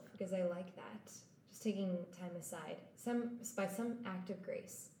herself because I like that. Just taking time aside, by some act of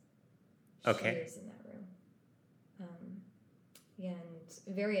grace. Okay. She is in that room.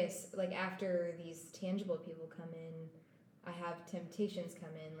 And various, like after these tangible people come in, I have temptations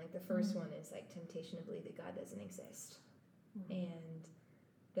come in. Like the first one is like temptation to believe that God doesn't exist. And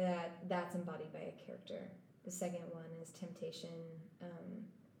that's embodied by a character. The second one is temptation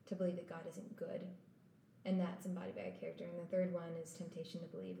to believe that God isn't good. And that's embodied by a character. And the third one is temptation to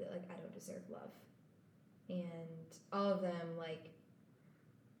believe that like I don't deserve love. And all of them, like,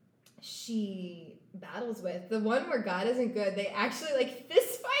 she battles with. The one where God isn't good, they actually, like,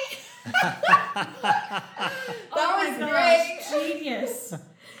 fist fight. that was great. Genius.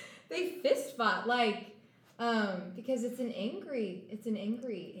 They fist fought, like, because it's an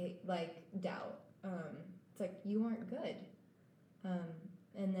angry, like, doubt. It's like, you aren't good.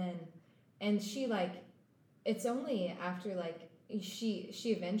 And she, like, it's only after, like, she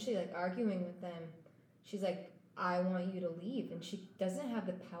eventually, like, arguing with them, she's like, I want you to leave. And she doesn't have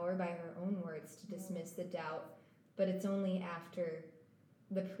the power by her own words to dismiss the doubt. But it's only after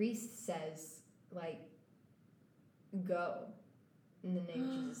the priest says, like, go. in the name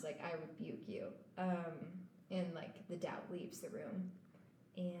of Jesus, like, I rebuke you. And like the doubt leaves the room.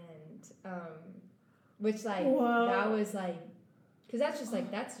 And which like Whoa. that was like, because that's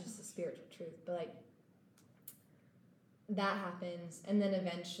just a spiritual truth, but like that happens, and then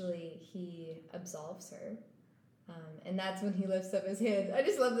eventually he absolves her, and that's when he lifts up his hands. I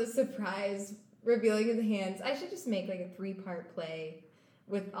just love the surprise revealing of the hands. I should just make like a 3-part play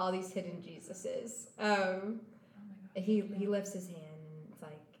with all these hidden Jesuses. He lifts his hand and it's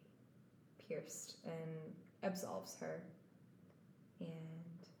like pierced and absolves her, and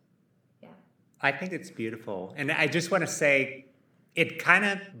yeah. I think it's beautiful. And I just want to say, it kind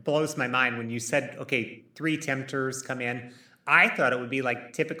of blows my mind when you said, okay, 3 tempters come in. I thought it would be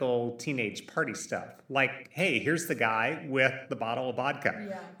like typical teenage party stuff. Like, hey, here's the guy with the bottle of vodka.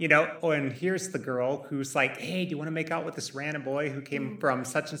 Yeah. You know, and here's the girl who's like, hey, do you want to make out with this random boy who came from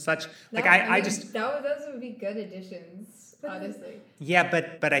such and such? Like, Those would be good additions, honestly. Yeah,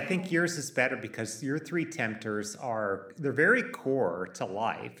 but I think yours is better because your 3 tempters they're very core to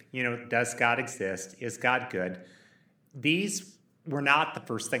life. You know, does God exist? Is God good? These were not the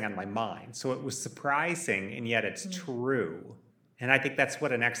first thing on my mind. So it was surprising, and yet it's true. And I think that's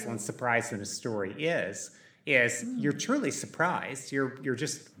what an excellent surprise in a story is you're truly surprised. You're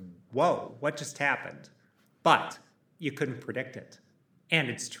just, whoa, what just happened? But you couldn't predict it. And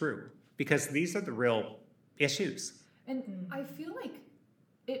it's true, because these are the real issues. And I feel like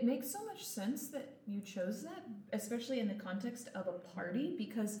it makes so much sense that you chose that, especially in the context of a party,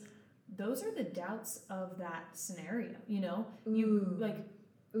 because those are the doubts of that scenario, you know? You like,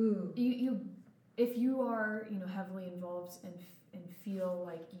 you if you are, you know, heavily involved and feel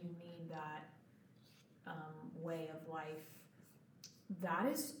like you need that way of life, that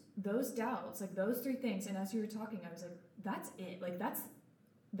is those doubts, like those 3 things. And as you were talking, I was like, that's it. Like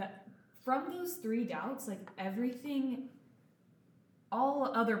that from those 3 doubts, like everything, all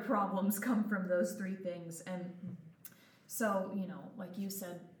other problems come from those 3 things. And so, you know, like you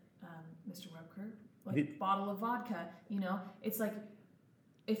said, Mr. Webker, like bottle of vodka, you know, it's like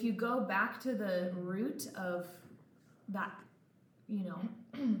if you go back to the root of that, you know,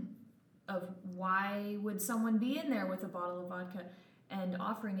 of why would someone be in there with a bottle of vodka and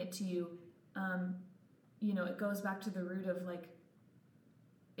offering it to you, you know, it goes back to the root of like,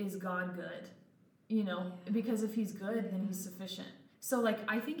 is God good? You know, because if he's good, then he's sufficient. So like,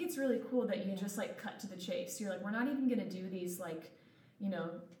 I think it's really cool that you just like cut to the chase. You're like, we're not even going to do these like, you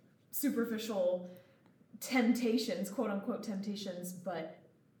know, superficial temptations, quote unquote temptations, but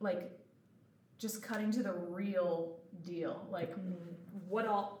like just cutting to the real deal. Like what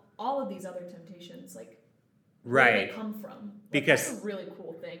all of these other temptations, like where they come from. Like, because that's a really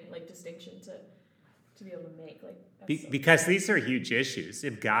cool thing, like distinction to be able to make. Like because these are huge issues.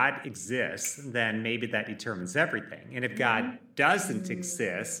 If God exists, then maybe that determines everything. And if God doesn't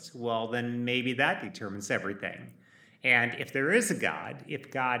exist, well, then maybe that determines everything. And if there is a God, if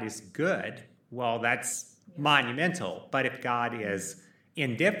God is good, well, that's monumental. But if God is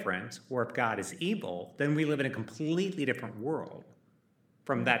indifferent or if God is evil, then we live in a completely different world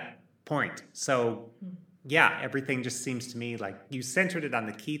from that point. So, yeah, everything just seems to me like you centered it on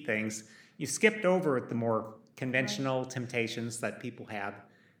the key things. You skipped over the more conventional temptations that people have,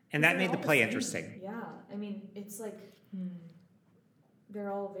 and that made the play interesting. Yeah, I mean, it's like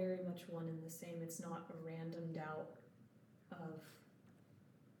they're all very much one and the same. It's not a random doubt of,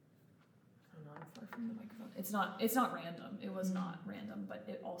 I don't know, I'm far from the microphone. It's not random. It was not random, but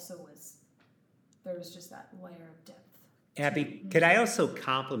it also was, there was just that layer of depth. Abby, could I also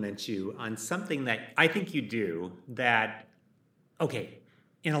compliment you on something that I think you do that, okay,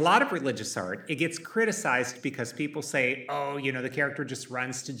 in a lot of religious art, it gets criticized because people say, oh, you know, the character just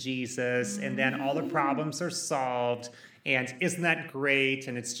runs to Jesus and then all the problems are solved and isn't that great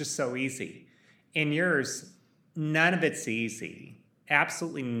and it's just so easy. In yours, none of it's easy.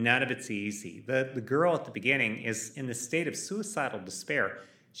 Absolutely none of it's easy. The girl at the beginning is in the state of suicidal despair.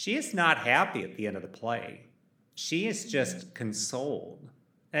 She is not happy at the end of the play. She is just consoled.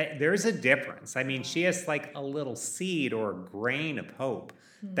 There's a difference. I mean, she has like a little seed or a grain of hope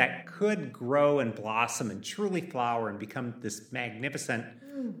that could grow and blossom and truly flower and become this magnificent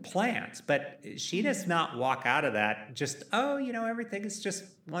plant. But she does not walk out of that just, oh, you know, everything is just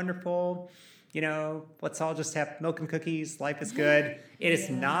wonderful. You know, let's all just have milk and cookies. Life is good. It is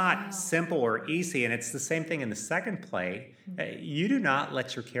not simple or easy. And it's the same thing in the second play. You do not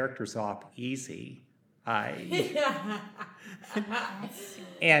let your characters off easy. And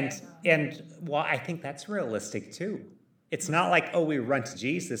well, I think that's realistic too. It's not like, oh, we run to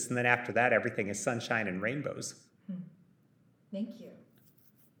Jesus and then after that everything is sunshine and rainbows. Thank you.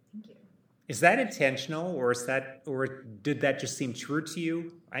 Is that intentional, or did that just seem true to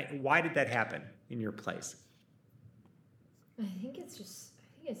you? Why did that happen in your place? I think it's true.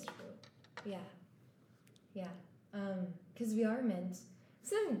 Yeah. Yeah. Because we are meant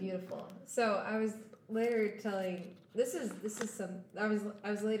something beautiful. So I was later telling I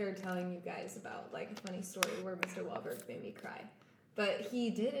was later telling you guys about like a funny story where Mr. Wahlberg made me cry. But he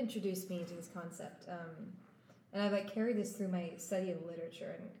did introduce me to this concept. And I like carried this through my study of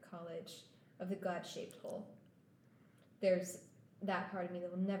literature in college of the God-shaped hole. There's that part of me that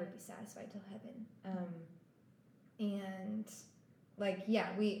will never be satisfied till heaven. And like, yeah,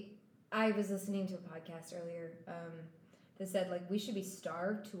 I was listening to a podcast earlier that said like we should be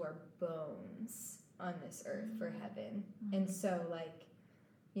starved to our bones on this earth for heaven. And so like,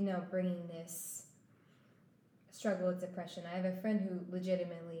 bringing this struggle with depression. I have a friend who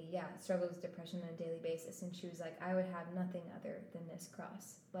legitimately, struggles with depression on a daily basis, and she was like, I would have nothing other than this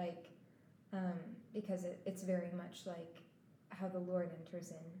cross, like, because it's very much like how the Lord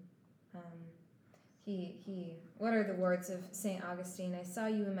enters in. What are the words of St. Augustine? I saw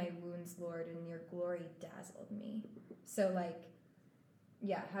you in my wounds, Lord, and your glory dazzled me. So like,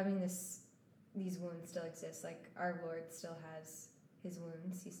 having these wounds still exist. Like our Lord still has his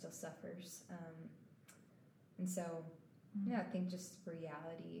wounds. He still suffers. And so, I think just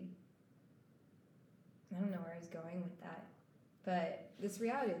reality. I don't know where I was going with that, but this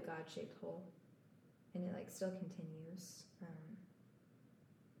reality of the God-shaped hole, and it like still continues.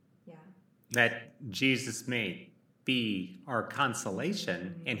 That Jesus may be our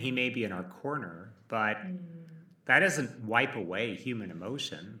consolation, and he may be in our corner, but that doesn't wipe away human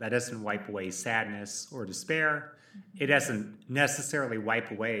emotion. That doesn't wipe away sadness or despair. It doesn't necessarily wipe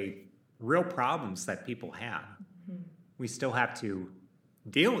away real problems that people have. We still have to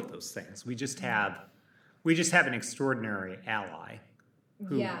deal with those things. We just have an extraordinary ally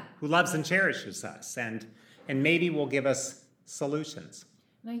who loves and cherishes us, and maybe will give us solutions.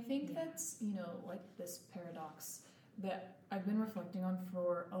 And I think that's, like this paradox that I've been reflecting on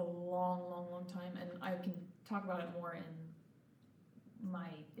for a long, long, long time, and I can talk about it more in my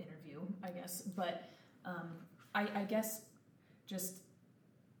interview, I guess. But I guess just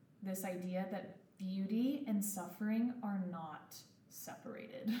this idea that beauty and suffering are not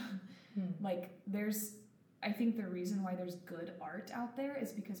separated. Like I think the reason why there's good art out there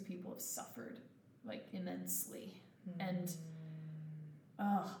is because people have suffered like immensely. And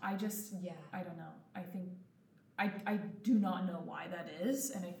I don't know. I think I do not know why that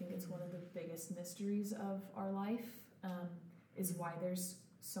is, and I think it's one of the biggest mysteries of our life, is why there's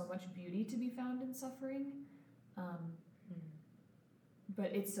so much beauty to be found in suffering.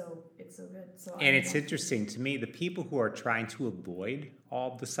 But it's so good. So and it's interesting to me, the people who are trying to avoid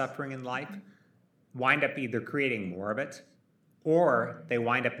all the suffering in life wind up either creating more of it, or they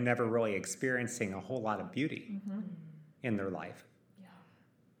wind up never really experiencing a whole lot of beauty in their life.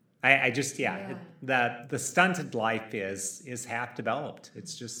 The stunted life is half developed.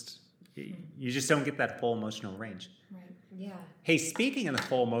 It's just, you just don't get that full emotional range. Right. Yeah. Hey, speaking of the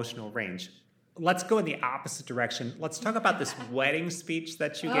full emotional range, let's go in the opposite direction. Let's talk about this wedding speech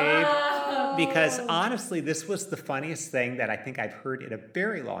that you gave, because honestly, this was the funniest thing that I think I've heard in a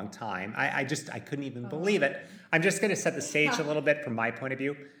very long time. I couldn't even believe it. I'm just going to set the stage a little bit from my point of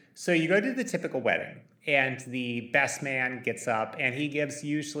view. So you go to the typical wedding, and the best man gets up, and he gives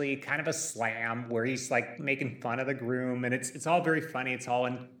usually kind of a slam where he's like making fun of the groom, and it's all very funny. It's all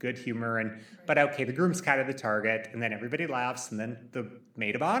in good humor, but okay, the groom's kind of the target, and then everybody laughs, and then the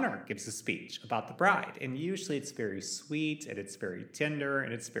maid of honor gives a speech about the bride, and usually it's very sweet, and it's very tender,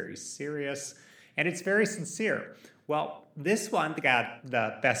 and it's very serious, and it's very sincere. Well, this one,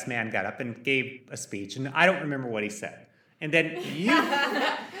 the best man got up and gave a speech, and I don't remember what he said. And then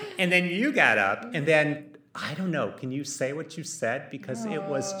you got up, and then, I don't know, can you say what you said? Because it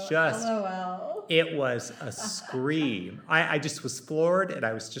was just, LOL. It was a scream. I just was floored, and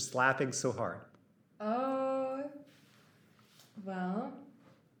I was just laughing so hard. Oh, well,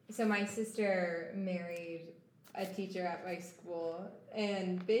 so my sister married a teacher at my school,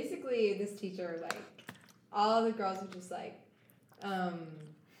 and basically this teacher, like, all the girls were just like,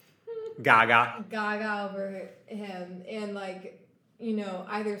 Gaga over him, and like,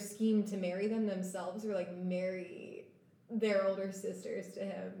 either scheme to marry them themselves or like marry their older sisters to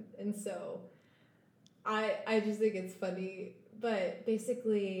him. And so I just think it's funny. But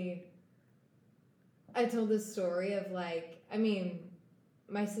basically, I told this story of like,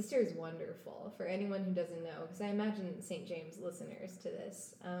 my sister is wonderful, for anyone who doesn't know, because I imagine St. James listeners to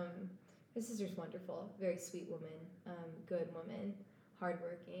this. My sister's wonderful, very sweet woman, good woman,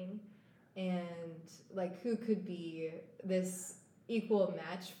 hardworking. And like, who could be this equal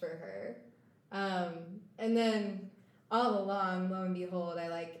match for her? And then all along, lo and behold, I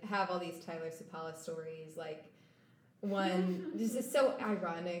like have all these Tyler Supala stories. Like one, this is so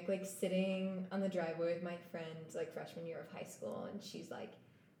ironic. Like sitting on the driveway with my friend, like freshman year of high school, and she's like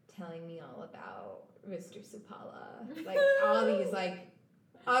telling me all about Mr. Supala. Like all these like,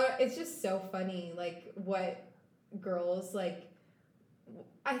 it's just so funny. Like what girls like.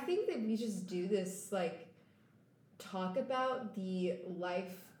 I think that we just do this like talk about the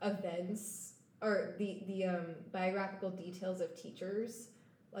life events or the biographical details of teachers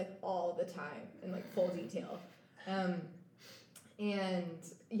like all the time in like full detail. And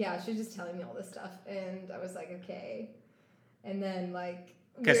yeah, she was just telling me all this stuff and I was like, okay. And then like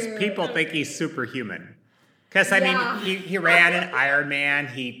because people think he's superhuman. Because, I mean, he ran an Ironman.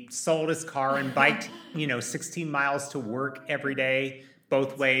 He sold his car and biked, 16 miles to work every day,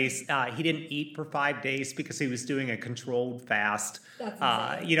 both ways. He didn't eat for 5 days because he was doing a controlled fast.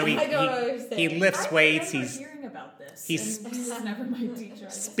 That's he lifts weights. He's hearing about this. He was never my teacher.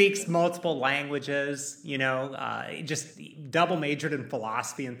 Speaks multiple languages. Just double majored in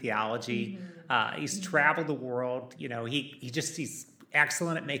philosophy and theology. He's traveled the world. He's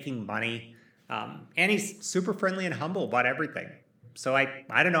excellent at making money. And he's super friendly and humble about everything. So I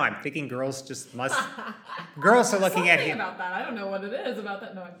don't know. I'm thinking girls are looking at him. About that. I don't know what it is about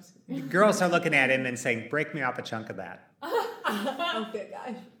that. No, I'm just kidding. Girls are looking at him and saying, break me off a chunk of that. Oh, good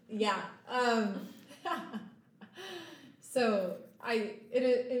gosh. Yeah. So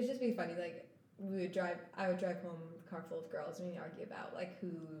it would just be funny. Like I would drive home with a car full of girls and we'd argue about like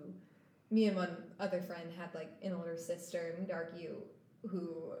me and one other friend had like an older sister and we'd argue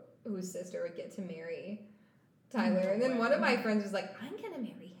whose sister would get to marry Tyler. And then one of my friends was like, I'm going to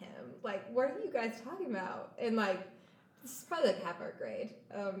marry him. Like, what are you guys talking about? And like, this is probably like half our grade,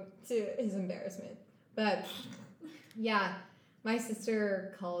 to his embarrassment. But yeah, my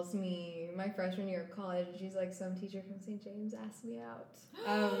sister calls me my freshman year of college and she's like, some teacher from St. James asked me out.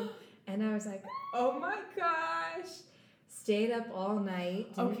 And I was like, oh my gosh. Stayed up all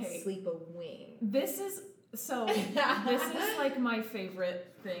night, didn't sleep a wink. This is like my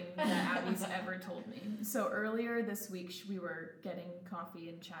favorite thing that Abby's ever told me. So earlier this week we were getting coffee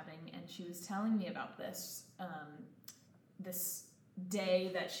and chatting and she was telling me about this this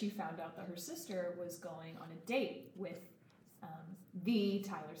day that she found out that her sister was going on a date with the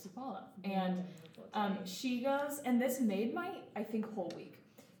Tyler Supala. And she goes, and this made my, I think, whole week.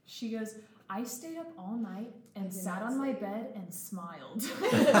 She goes, I stayed up all night and sat on my bed and smiled.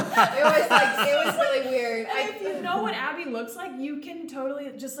 it was really weird. And if you know what Abby looks like, you can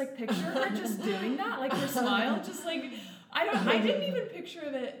totally just like picture her just doing that, like her smile, just like I didn't even picture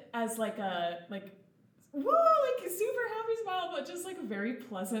that as like a woo, like a super happy smile, but just like a very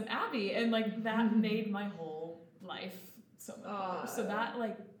pleasant Abby, and like that made my whole life so much better. So that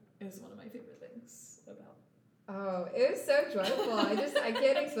like is one of my favorite things about. Oh, it was so joyful. I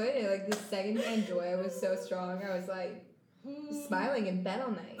can't explain it. Like the secondhand joy was so strong. I was like smiling in bed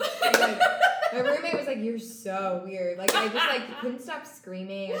all night. Like, my roommate was like, "You're so weird." Like I just like couldn't stop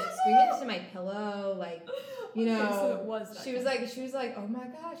screaming. I was screaming into my pillow. Like so it was. She was like, "Oh my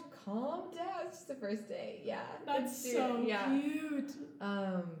gosh, calm down. It's just the first day." Yeah, that's so cute.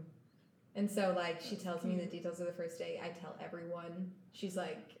 And so like she tells me the details of the first day. I tell everyone. She's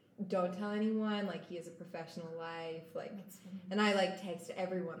like, don't tell anyone, like he has a professional life, like, and I like text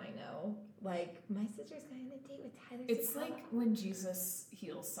everyone I know, like my sister's going on a date with Tyler. It's like when Jesus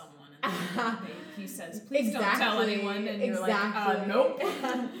heals someone and he says, please don't tell anyone, and you're like, nope.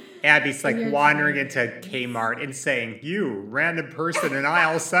 Abby's like wandering into Kmart and saying, you random person in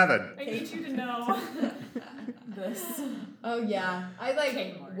aisle 7. I need you to know this. Oh yeah, I like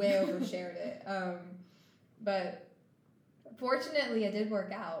Kmart. Way overshared it, but fortunately it did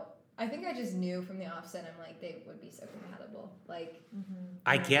work out. I think I just knew from the offset, I'm like, they would be so compatible. Like,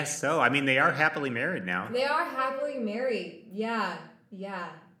 I guess so. I mean, they are happily married now. They are happily married. Yeah.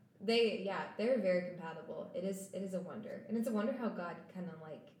 They're very compatible. It is a wonder. And it's a wonder how God kind of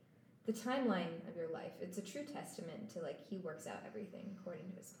like the timeline of your life. It's a true testament to like, he works out everything according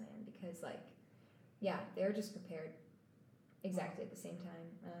to his plan, because like, yeah, they're just prepared exactly at the same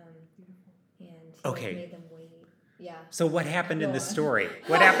time. And he like, made them wait. Yeah. So what happened in the story?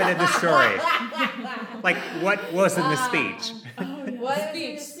 What happened in the story? Like, what was in the speech? What is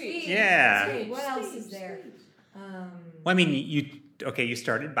in the speech? Yeah. What else is there? Well, I mean, you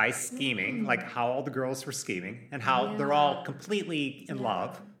started by scheming, like how all the girls were scheming, and how they're all completely in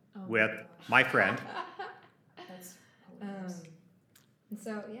love with my friend. That's and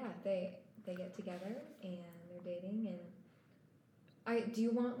so, yeah, they get together, and they're dating, and do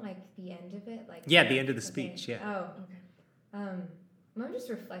you want like the end of it? Like the end of the speech. Yeah. Oh, okay. I'm just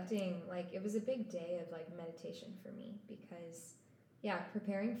reflecting, like, it was a big day of, like, meditation for me because,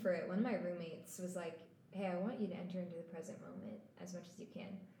 preparing for it, one of my roommates was like, hey, I want you to enter into the present moment as much as you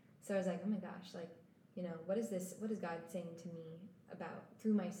can. So I was like, oh my gosh, like, what is God saying to me about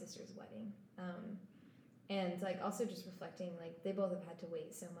through my sister's wedding? And, like, also just reflecting, like, they both have had to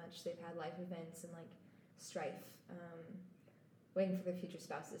wait so much. They've had life events and, like, strife, waiting for their future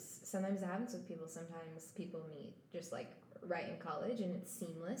spouses. Sometimes it happens with people. Sometimes people meet just, like, right in college and it's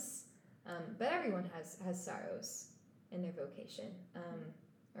seamless. But everyone has sorrows in their vocation,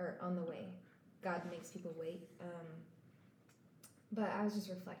 or on the way. God makes people wait. But I was just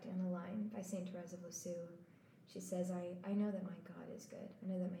reflecting on a line by St. Therese of Lisieux. She says, I know that my God is good. I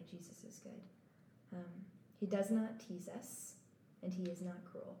know that my Jesus is good. He does not tease us, and he is not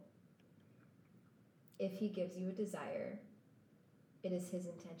cruel. If he gives you a desire, it is his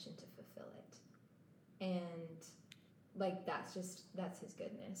intention to fulfill it. And, like, that's his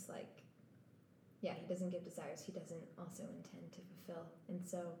goodness. Like, he doesn't give desires. He doesn't also intend to fulfill. And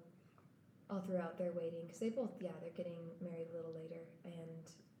so all throughout their waiting, because they both, they're getting married a little later, and,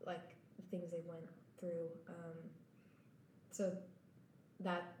 like, the things they went through. So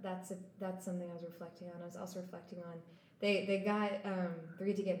that's something I was reflecting on. I was also reflecting on they got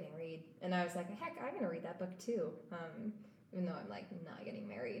agreed to get married, and I was like, heck, I'm gonna read that book too, even though I'm, like, not getting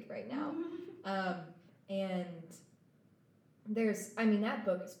married right now. And that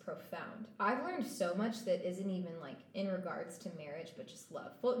book is profound. I've learned so much that isn't even, like, in regards to marriage, but just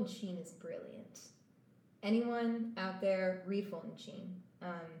love. Fulton Sheen is brilliant. Anyone out there, read Fulton Sheen.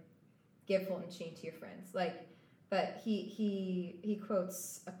 Give Fulton Sheen to your friends. Like, but he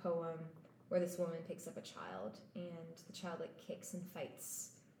quotes a poem where this woman picks up a child, and the child, like, kicks and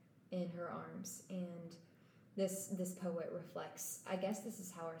fights in her arms. And this poet reflects, I guess this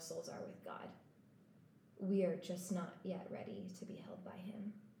is how our souls are with God. We are just not yet ready to be held by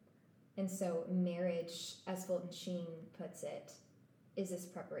him. And so marriage, as Fulton Sheen puts it, is this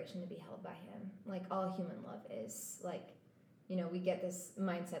preparation to be held by him. Like, all human love is. Like, we get this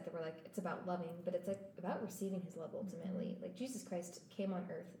mindset that we're like, it's about loving, but it's, like, about receiving his love ultimately. Like, Jesus Christ came on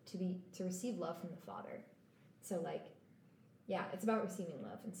earth to receive love from the Father. So, like, it's about receiving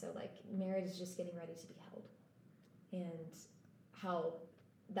love. And so, like, marriage is just getting ready to be held. And how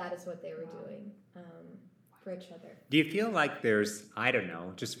that is what they were doing for each other. Do you feel like there's, I don't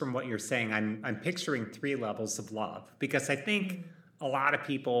know, just from what you're saying, I'm picturing 3 levels of love, because I think a lot of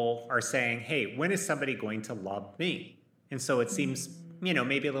people are saying, hey, when is somebody going to love me? And so it seems,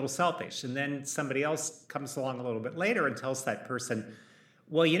 maybe a little selfish. And then somebody else comes along a little bit later and tells that person,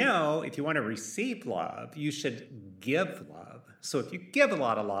 well, if you want to receive love, you should give love. So if you give a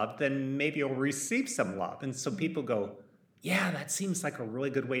lot of love, then maybe you'll receive some love. And so people go, yeah, that seems like a really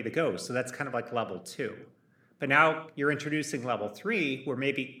good way to go. So that's kind of like level 2. But now you're introducing level 3, where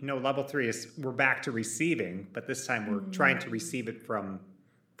maybe, level 3 is we're back to receiving, but this time we're trying to receive it from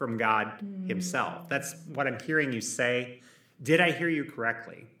God himself. That's what I'm hearing you say. Did I hear you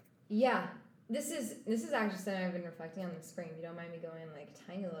correctly? Yeah. This is actually something I've been reflecting on this spring. If you don't mind me going, like,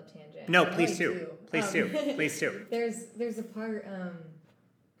 tiny little tangent. No, please do. Please do. There's a part,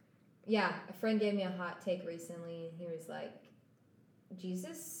 a friend gave me a hot take recently. He was like,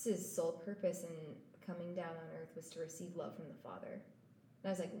 Jesus' sole purpose in coming down on earth was to receive love from the Father. And I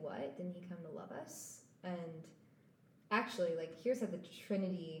was like, what? Didn't he come to love us? And actually, like, here's how the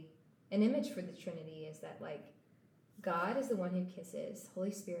Trinity, an image for the Trinity is that, like, God is the one who kisses,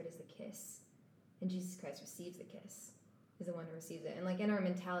 Holy Spirit is the kiss, and Jesus Christ receives the kiss, is the one who receives it. And, like, in our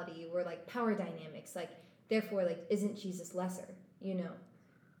mentality, we're, like, power dynamics, like, therefore, like, isn't Jesus lesser,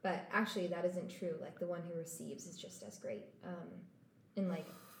 But actually, that isn't true. Like, the one who receives is just as great. And, like,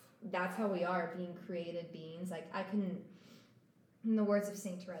 that's how we are, being created beings. Like, I can, in the words of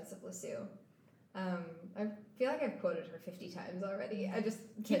St. Therese of Lisieux, I feel like I've quoted her 50 times already. I just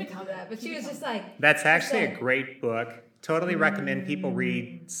can't do that. But she was just like... That's actually a great book. Totally recommend people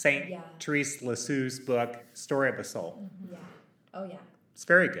read St. Therese Lisieux's book, Story of a Soul. Yeah. Oh, yeah. It's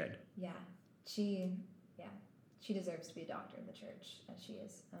very good. Yeah. She deserves to be a doctor in the church, as she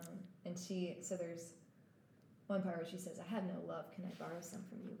is. So there's one part where she says, I have no love. Can I borrow some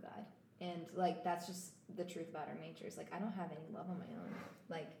from you, God? And, like, that's just the truth about our nature. It's like, I don't have any love on my own.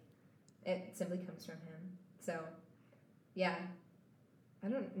 Like, it simply comes from him. So, yeah. I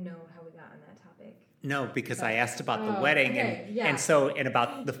don't know how we got on that topic. No, because I asked about the wedding and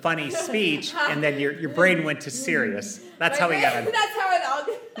about the funny speech, and then your brain went to serious. That's how we got on. That's how it all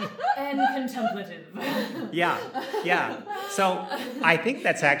and contemplative. Yeah. So I think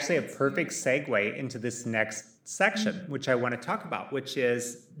that's actually a perfect segue into this next section, which I want to talk about, which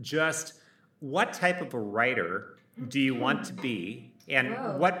is just what type of a writer do you want to be, And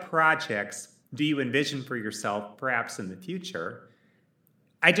Whoa. what projects do you envision for yourself, perhaps in the future?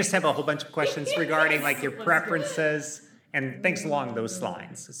 I just have a whole bunch of questions regarding like your Let's do it. preferences and things along those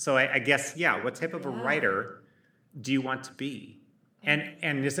lines. So I guess, yeah, what type of a Yeah. writer do you want to be?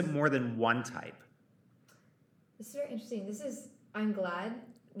 And is it more than one type? This is very interesting. I'm glad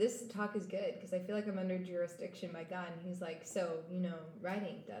this talk is good because I feel like I'm under jurisdiction by God. And he's like, so,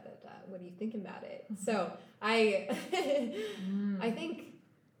 writing, what do you think about it? So I think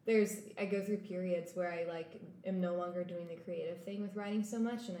I go through periods where I like am no longer doing the creative thing with writing so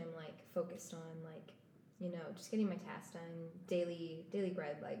much. And I'm like focused on like, just getting my tasks done, daily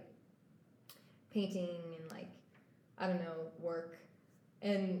bread, like painting and like, I don't know, work.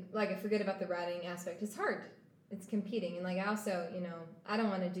 And like I forget about the writing aspect. It's hard. It's competing. And like I also, I don't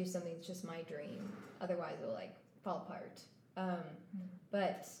want to do something that's just my dream. Otherwise it'll like fall apart.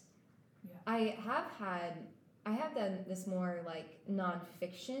 But Yeah. I have done this more like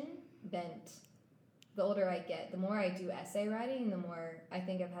nonfiction bent. The older I get, the more I do essay writing, the more I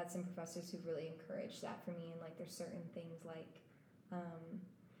think I've had some professors who've really encouraged that for me. And like there's certain things like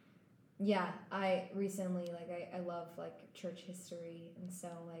I recently, like, I love, like, church history, and so,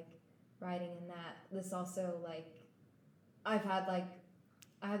 like, writing in that, this also, like, I have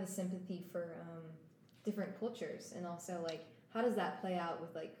the sympathy for, different cultures, and also, like, how does that play out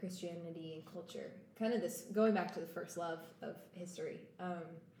with, like, Christianity and culture? Kind of this, going back to the first love of history,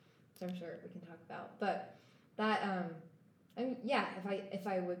 which I'm sure we can talk about, but that, if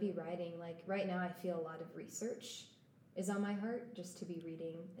I would be writing, like, right now I feel a lot of research is on my heart, just to be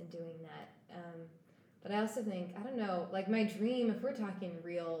reading and doing that. But I also think, I don't know, like my dream, if we're talking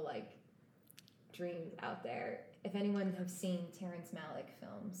real like dreams out there, if anyone have seen Terrence Malick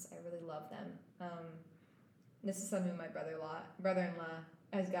films, I really love them. This is something my brother-in-law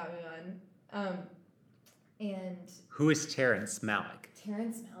has got me on. And Who is Terrence Malick?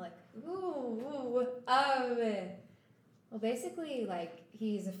 Terrence Malick. Well, basically, like,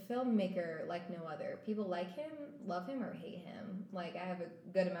 he's a filmmaker like no other. People like him, love him, or hate him. Like, I have a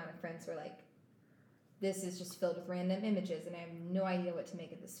good amount of friends who are like, this is just filled with random images, and I have no idea what to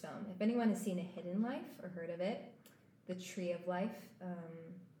make of this film. If anyone has seen A Hidden Life or heard of it, The Tree of Life,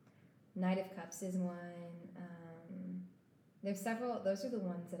 Knight of Cups is one. There's several. Those are the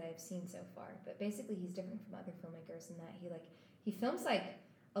ones that I've seen so far. But basically, he's different from other filmmakers in that he films like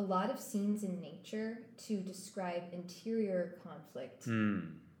a lot of scenes in nature to describe interior conflict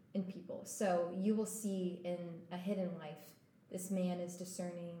in people. So you will see in A Hidden Life, this man is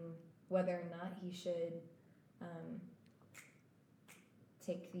discerning whether or not he should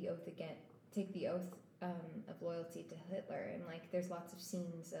take the oath of loyalty to Hitler. And like, there's lots of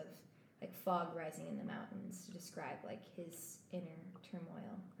scenes of like fog rising in the mountains to describe like his inner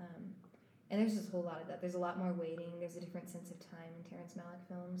turmoil. And there's just a whole lot of that. There's a lot more waiting. There's a different sense of time in Terrence Malick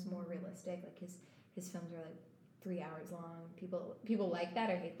films, more realistic. Like his films are like 3 hours long. People like that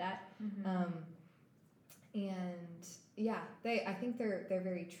or hate that. Mm-hmm. And yeah, I think they're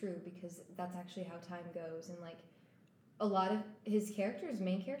very true because that's actually how time goes. And like a lot of his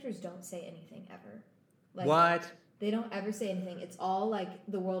main characters don't say anything ever. Like, What? They don't ever say anything. It's all like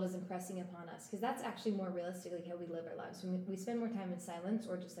the world is impressing upon us because that's actually more realistically how we live our lives. We spend more time in silence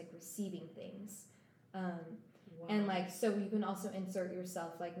or just like receiving things. Wow. And like, so you can also insert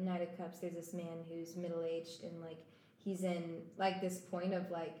yourself, like Knight of Cups, there's this man who's middle-aged and like he's in like this point of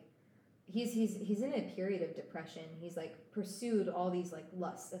like he's in a period of depression. He's like pursued all these like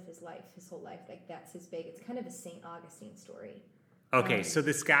lusts of his life, his whole life. Like that's his big. It's kind of a St. Augustine story. Okay, so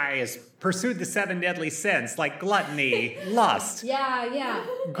this guy has pursued the 7 deadly sins like gluttony, lust, Yeah.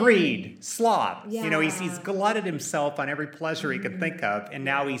 greed, sloth. Yeah. You know, he's glutted himself on every pleasure he could think of, and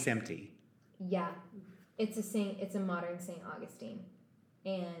now he's empty. Yeah. It's a modern St. Augustine.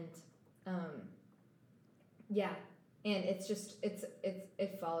 And and it's just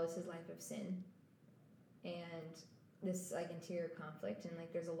it follows his life of sin and this like interior conflict, and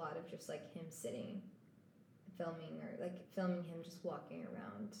like there's a lot of just like him sitting filming him just walking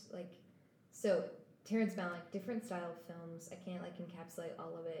around, like, so Terrence Malick, different style of films. I can't like encapsulate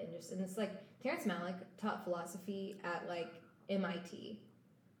all of it, and it's like Terrence Malick taught philosophy at like MIT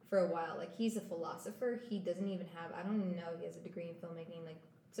for a while. Like he's a philosopher. He doesn't even have, I don't even know if he has a degree in filmmaking. Like,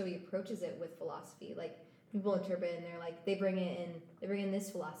 so he approaches it with philosophy. Like people interpret and they're like they bring in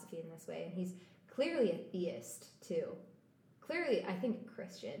this philosophy in this way, and he's clearly a theist too. Clearly, I think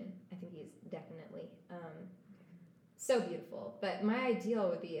Christian. I think he's definitely. So beautiful. But my ideal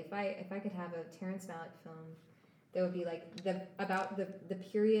would be if I could have a Terrence Malick film that would be like about the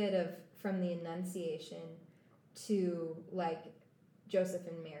period of from the Annunciation to like Joseph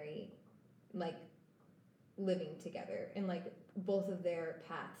and Mary like living together, and like both of their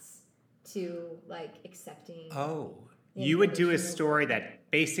paths to like accepting. Oh, the you would do a incarnation of story God.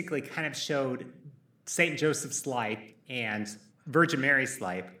 that basically kind of showed Saint Joseph's life and Virgin Mary's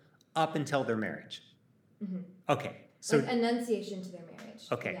life up until their marriage. Mhm. Okay, so like annunciation to their marriage.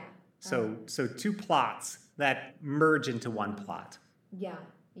 okay, Yeah. so two plots that merge into one plot, Yeah.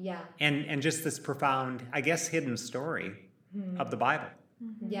 Yeah. and just this profound, I guess, hidden story of the Bible.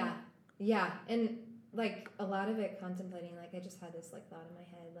 Yeah. Yeah. And like a lot of it contemplating, like I just had this like thought in my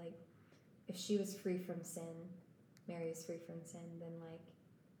head, like if she was free from sin, Mary was free from sin, then like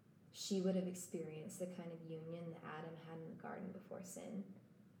she would have experienced the kind of union that Adam had in the garden before sin.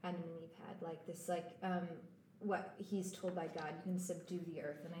 Adam and Eve had like this what he's told by God, you can subdue the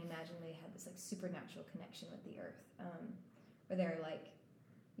earth, and I imagine they had this like supernatural connection with the earth, where they're like,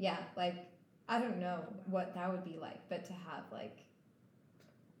 yeah, like I don't know what that would be like, but to have like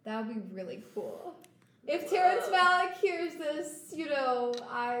that would be really cool. If Terrence Malick hears this, you know,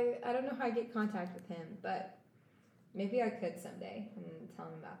 I don't know how I get contact with him, but maybe I could someday and tell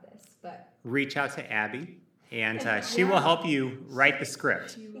him about this. But Reach out to Abby, and she will help you write the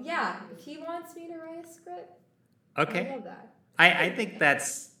script. yeah, if he wants me to write a script, Okay. I love that. I think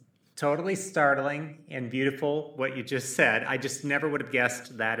that's totally startling and beautiful what you just said. I just never would have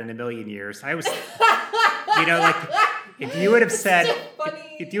guessed that in a million years. I was, you know, like if you would have said, so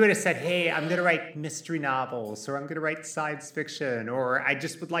funny. if you would have said, hey, I'm going to write mystery novels, or I'm going to write science fiction, or I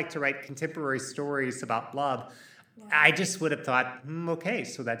just would like to write contemporary stories about love, I just would have thought, okay,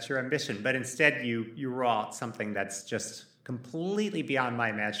 so that's your ambition. But instead, you wrought something that's just completely beyond my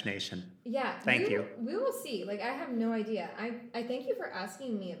imagination. Yeah. Thank you. We will see. Like, I have no idea. I thank you for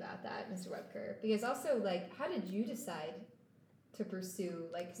asking me about that, Mr. Webker. Because also, like, how did you decide to pursue,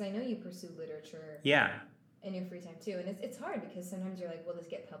 like, because I know you pursue literature Yeah, in your free time too. And it's hard because sometimes you're like, will this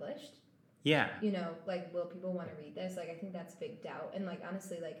get published? yeah. You know, like, will people want to read this? Like, I think that's a big doubt. And, like,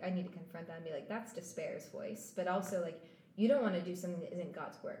 honestly, like, I need to confront that and be like, that's despair's voice. But also, like, you don't want to do something that isn't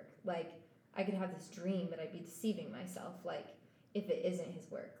God's work. Like, I could have this dream, but I'd be deceiving myself, like, if it isn't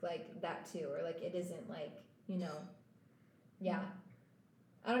his work, like, that too. Or, like, it isn't, like, you know, yeah.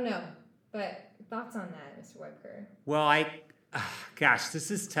 I don't know. But thoughts on that, Mr. Webker? Well, gosh, this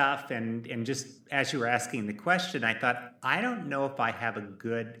is tough. And just as you were asking the question, I thought, I don't know if I have a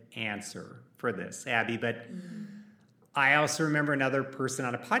good answer for this, Abby, but I also remember another person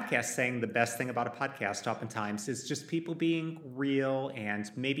on a podcast saying the best thing about a podcast oftentimes is just people being real, and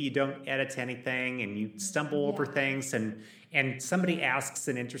maybe you don't edit anything and you stumble over things, and somebody asks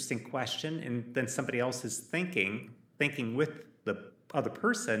an interesting question, and then somebody else is thinking with the other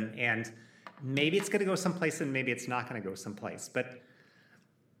person, and maybe it's going to go someplace and maybe it's not going to go someplace. But,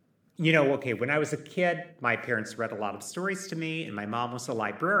 you know, okay, when I was a kid, my parents read a lot of stories to me, and my mom was a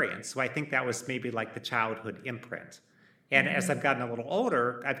librarian. So I think that was maybe like the childhood imprint. And as I've gotten a little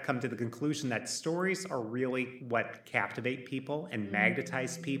older, I've come to the conclusion that stories are really what captivate people and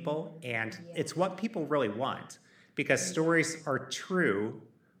magnetize people. And it's what people really want, because stories are true,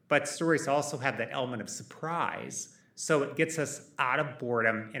 but stories also have that element of surprise. So it gets us out of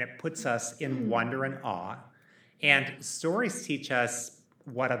boredom and it puts us in wonder and awe. And stories teach us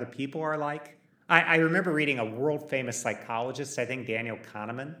what other people are like. I remember reading a world famous psychologist, I think Daniel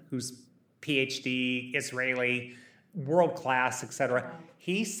Kahneman, who's PhD, Israeli, world class, etc.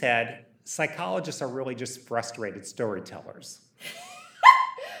 He said psychologists are really just frustrated storytellers.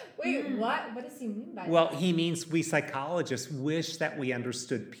 Wait, what? What does he mean by that? Well, he means we psychologists wish that we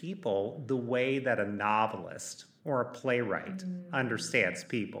understood people the way that a novelist or a playwright understands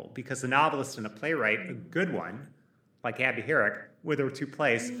people. Because a novelist and a playwright, a good one, like Abby Herrick, with her two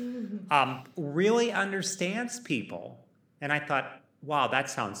plays, really understands people. And I thought, wow, that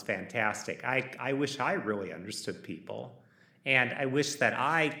sounds fantastic. I wish I really understood people. And I wish that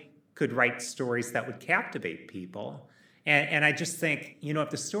I could write stories that would captivate people. And I just think, you know, if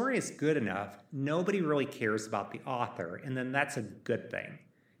the story is good enough, nobody really cares about the author. And then that's a good thing.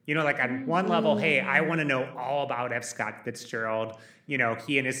 You know, like on one level, hey, I want to know all about F. Scott Fitzgerald. You know,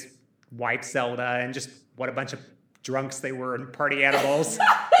 he and his wife Zelda, and just what a bunch of drunks they were and party animals.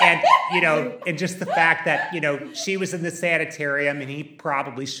 And, you know, and just the fact that, you know, she was in the sanitarium and he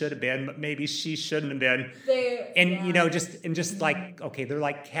probably should have been, but maybe she shouldn't have been. You know, just like, okay, they're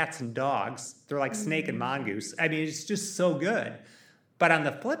like cats and dogs. They're like snake and mongoose. I mean, it's just so good. But on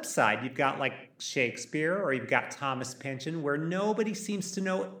the flip side, you've got like Shakespeare, or you've got Thomas Pynchon, where nobody seems to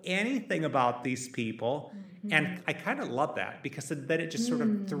know anything about these people. And I kind of love that, because then it just sort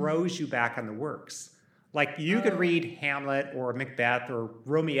of throws you back on the works. Like, you could read Hamlet or Macbeth or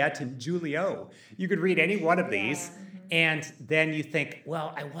Romeo and Juliet. You could read any one of these, And then you think,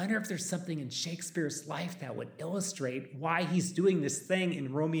 well, I wonder if there's something in Shakespeare's life that would illustrate why he's doing this thing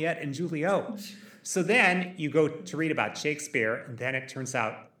in Romeo and Juliet. So then you go to read about Shakespeare, and then it turns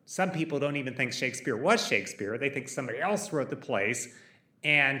out some people don't even think Shakespeare was Shakespeare. They think somebody else wrote the plays.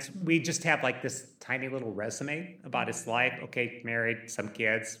 And we just have like this tiny little resume about his life. Okay, married, some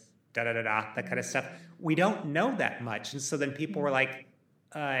kids, da-da-da-da, that kind of stuff. We don't know that much. And so then people were like,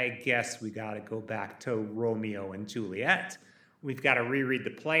 I guess we got to go back to Romeo and Juliet. We've got to reread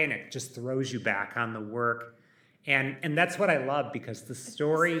the play, and it just throws you back on the work. And that's what I love, because the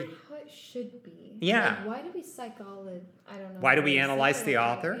story... That's not how it should be. Yeah. Like, why do we psychologize? I don't know. Why do we analyze the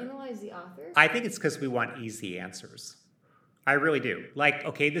author? Analyze the author? I think it's because we want easy answers. I really do. Like,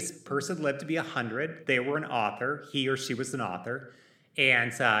 okay, this person lived to be 100. They were an author. He or she was an author.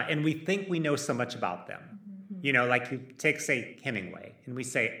 And we think we know so much about them. Mm-hmm. You know, like you take, say, Hemingway, and we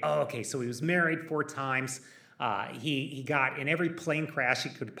say, oh, okay, so he was married 4 times. He got in every plane crash he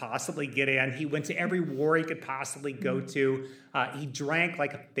could possibly get in. He went to every war he could possibly go to. He drank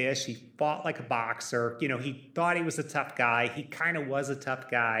like a fish. He fought like a boxer. You know, he thought he was a tough guy. He kind of was a tough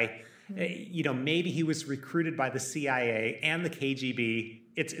guy. You know, maybe he was recruited by the CIA and the KGB.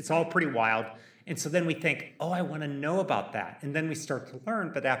 It's all pretty wild. And so then we think, oh, I want to know about that. And then we start to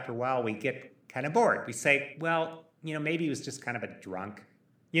learn, but after a while we get kind of bored. We say, well, you know, maybe he was just kind of a drunk.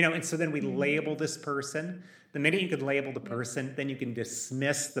 You know, and so then we label this person. The minute you can label the person, then you can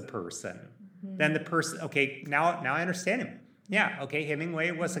dismiss the person. Mm-hmm. Then the person, okay, now I understand him. Yeah, okay,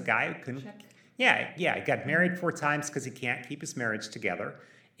 Hemingway was a guy who couldn't... Yeah, he got married 4 times because he can't keep his marriage together.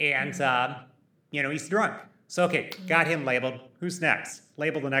 And, you know, he's drunk. So, okay, got him labeled. Who's next?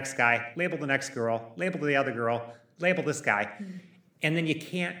 Label the next guy. Label the next girl. Label the other girl. Label this guy. And then you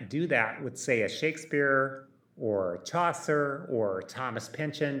can't do that with, say, a Shakespeare or Chaucer or Thomas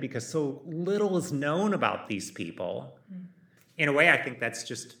Pynchon, because so little is known about these people. In a way, I think that's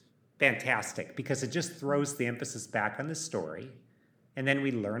just fantastic, because it just throws the emphasis back on the story. And then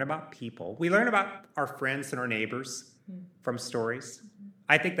we learn about people. We learn about our friends and our neighbors from stories.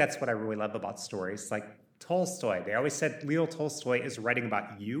 I think that's what I really love about stories. Like Tolstoy, they always said Leo Tolstoy is writing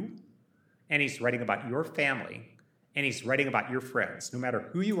about you, and he's writing about your family, and he's writing about your friends, no matter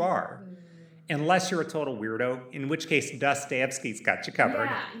who you are, unless you're a total weirdo, in which case Dostoevsky's got you covered.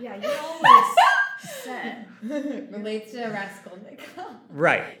 Yeah, you always said. Relates to Raskolnikov.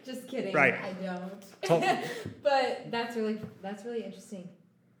 Right. Just kidding. Right. I don't. But that's really interesting.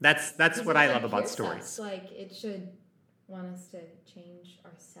 That's what I love about stories. Us, like, it should want us to change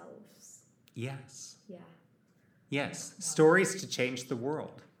ourselves. Yes. Yeah. Yes. Stories to change the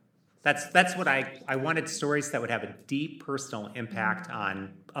world. That's what I wanted, stories that would have a deep personal impact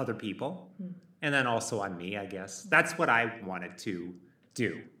on other people, and then also on me, I guess. That's what I wanted to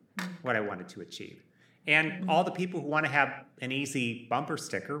do, what I wanted to achieve. And all the people who want to have an easy bumper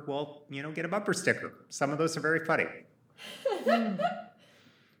sticker, well, you know, get a bumper sticker. Some of those are very funny.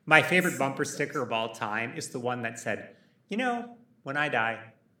 My favorite bumper sticker of all time is the one that said, you know, when I die,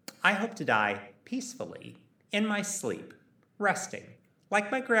 I hope to die peacefully, in my sleep, resting,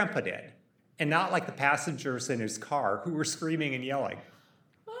 like my grandpa did, and not like the passengers in his car who were screaming and yelling.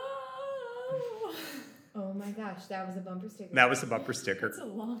 Oh my gosh, that was a bumper sticker. That was a bumper sticker. That's a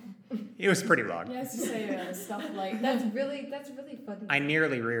long. It was pretty long. He has to say stuff like That's really funny. I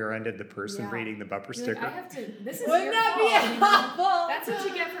nearly rear-ended the person reading the bumper You're sticker. like, I have to. This is Wouldn't your that fault, be awful? That's what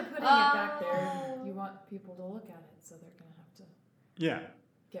you get for putting it back there. You want people to look at it, so they're gonna have to Yeah.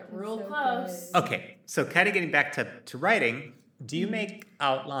 get That's real so close. good. Okay, so kind of getting back to writing, do you make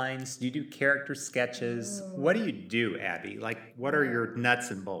outlines? Do you do character sketches? What do you do, Abby? Like, what are your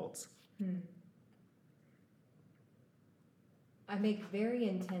nuts and bolts? I make very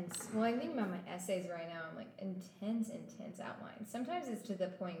intense, well, I think about my essays right now, I'm like intense outlines. Sometimes it's to the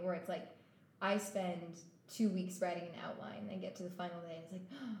point where it's like, I spend 2 weeks writing an outline, and I get to the final day, and it's like,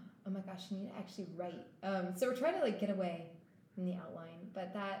 oh my gosh, I need to actually write. So we're trying to like get away from the outline,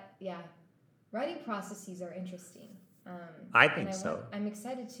 but writing processes are interesting. I think so. I'm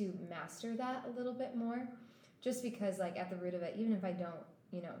excited to master that a little bit more, just because like at the root of it, even if I don't,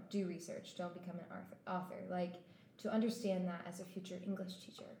 do research, don't become an author, like, to understand that as a future English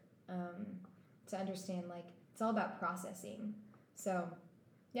teacher, to understand, like, it's all about processing. So,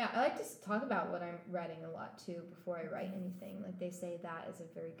 yeah, I like to talk about what I'm writing a lot, too, before I write anything. Like, they say that is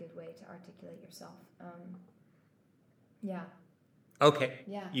a very good way to articulate yourself. Yeah. Okay.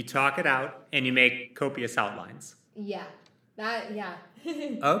 Yeah. You talk it out, and you make copious outlines. Yeah.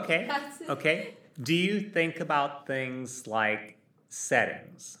 Okay. Okay. Do you think about things like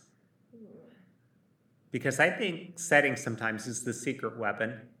settings? Because I think setting sometimes is the secret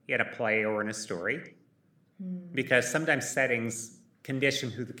weapon in a play or in a story. because sometimes settings condition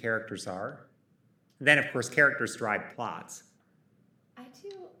who the characters are. Then, of course, characters drive plots. I do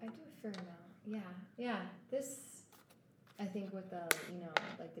a fair amount. Yeah. This, I think, with the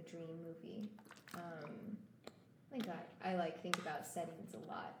like the Dream movie. I think I like think about settings a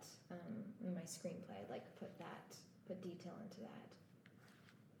lot in my screenplay. I'd like put detail into that.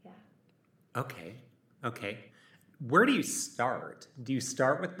 Yeah. Okay. Where do you start? Do you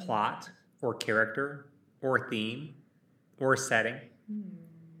start with plot or character or theme or setting?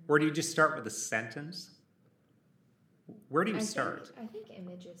 Or do you just start with a sentence? Where do you start? I think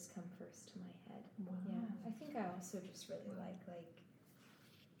images come first to my head. Wow. Yeah. I think I also just really like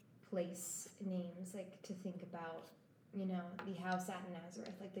place names, like to think about, the house at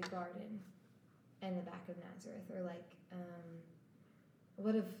Nazareth, like the garden and the back of Nazareth, or like a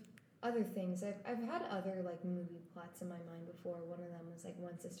lot of other things. I've had other like movie plots in my mind before. One of them was like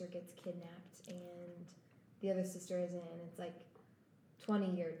one sister gets kidnapped and the other sister isn't, and it's like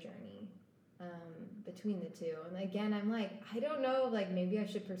 20-year journey between the two. And again, I'm like, I don't know, like maybe I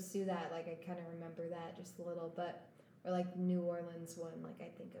should pursue that. Like I kind of remember that just a little, but or like New Orleans one, like I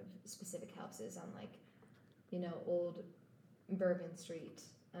think of specific houses on like, old Bourbon Street.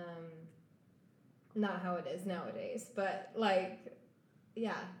 Not how it is nowadays, but like,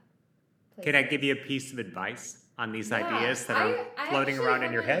 yeah. Can I give you a piece of advice on these ideas that are floating around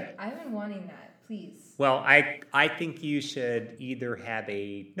in your head? I've been wanting that, please. Well, I think you should either have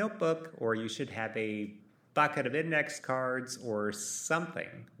a notebook or you should have a bucket of index cards or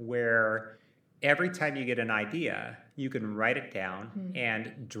something where every time you get an idea, you can write it down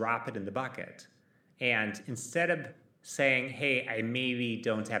and drop it in the bucket. And instead of saying, hey, I maybe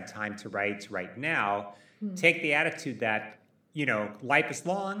don't have time to write right now, take the attitude that, life is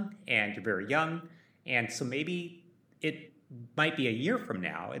long and you're very young. And so maybe it might be a year from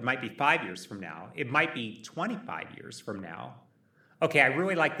now. It might be 5 years from now. It might be 25 years from now. Okay, I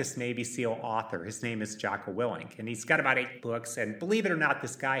really like this Navy SEAL author. His name is Jocko Willink, and he's got about 8 books. And believe it or not,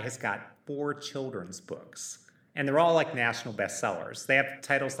 this guy has got 4 children's books. And they're all like national bestsellers. They have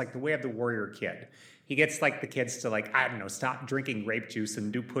titles like The Way of the Warrior Kid. He gets like the kids to stop drinking grape juice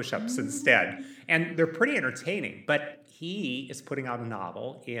and do push-ups instead. And they're pretty entertaining. But he is putting out a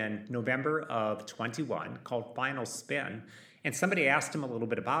novel in November of 21 called Final Spin. And somebody asked him a little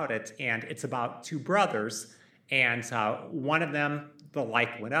bit about it. And it's about 2 brothers. And one of them, the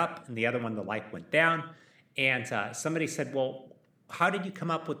life went up, and the other one, the life went down. And somebody said, well, how did you come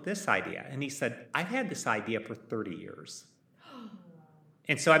up with this idea? And he said, I've had this idea for 30 years.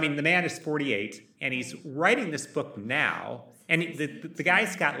 And so, the man is 48, and he's writing this book now. And the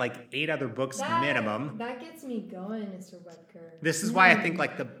guy's got like 8 other books minimum. That gets me going, Mr. Webker. This is why I think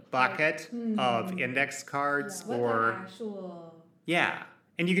like the bucket of index cards And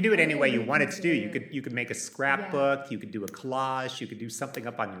you can do it any way you wanted to do. You could make a scrapbook, you could do a collage, you could do something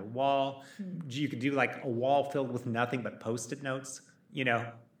up on your wall. You could do like a wall filled with nothing but Post-it notes.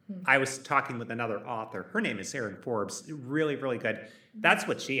 I was talking with another author. Her name is Erin Forbes. Really, really good. That's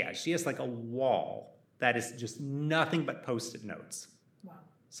what she has. She has like a wall that is just nothing but Post-it notes. Wow.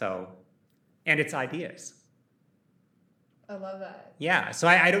 So, and it's ideas. I love that. Yeah. So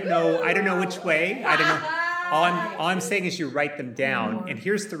I don't know which way. I don't know. All I'm saying is you write them down, and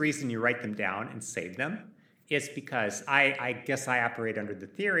here's the reason you write them down and save them, is because I guess I operate under the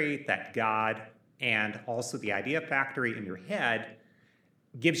theory that God and also the idea factory in your head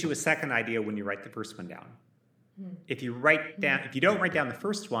gives you a second idea when you write the first one down. If you don't write down the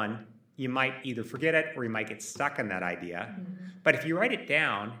first one, you might either forget it or you might get stuck on that idea. But if you write it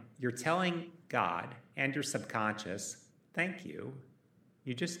down, you're telling God and your subconscious, thank you.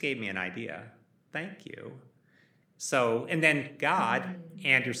 You just gave me an idea. Thank you. So, and then God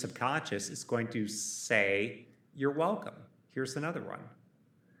and your subconscious is going to say, you're welcome. Here's another one.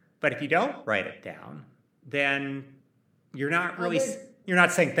 But if you don't write it down, then you're not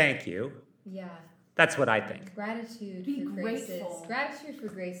saying thank you. Yeah. That's what I think. Gratitude Be for grateful. Graces. Gratitude for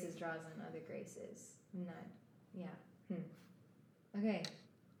graces draws on other graces. Okay.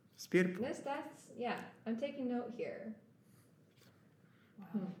 It's beautiful. I'm taking note here.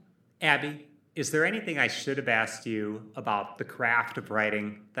 Wow. Abby, is there anything I should have asked you about the craft of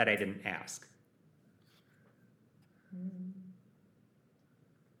writing that I didn't ask?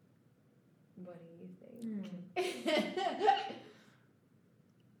 What do you think?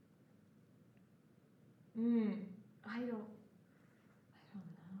 I don't know.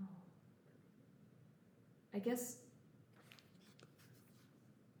 I guess.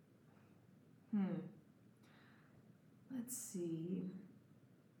 Let's see.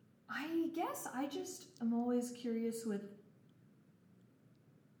 I guess I just am always curious with.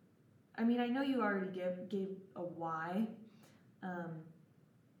 I mean, I know you already gave a why,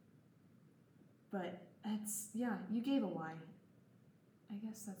 but it's, yeah, you gave a why. I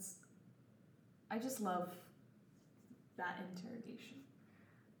guess I just love that interrogation.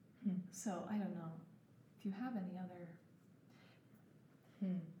 So I don't know if you have any other,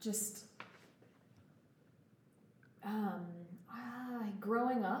 just,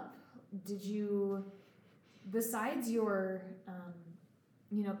 growing up, did you, besides your,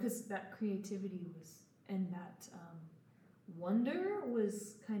 because that creativity was, and that wonder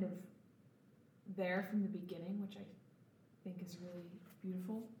was kind of there from the beginning, which I think is really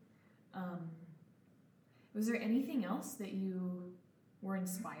beautiful. Was there anything else that you were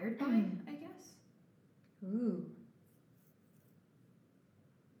inspired by, I guess? Ooh.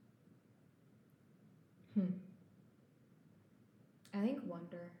 I think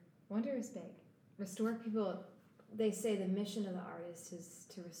wonder. Wonder is big. Restore people. They say the mission of the artist is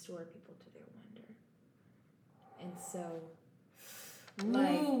to restore people to their wonder. And so,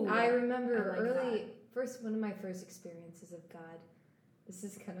 I remember one of my first experiences of God. This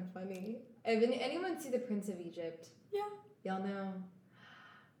is kind of funny. Anyone see The Prince of Egypt? Yeah. Y'all know?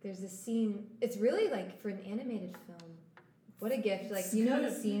 There's a scene. It's really for an animated film. What a gift. The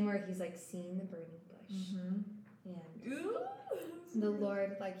scene where he's seeing the burning bush. And the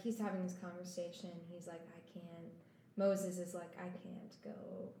Lord, he's having this conversation. He's like, I can't. Moses is like, I can't go,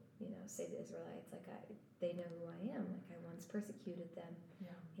 save the Israelites. They know who I am. I once persecuted them.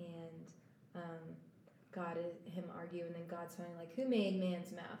 Yeah. And God is him argue, and then God's finally who made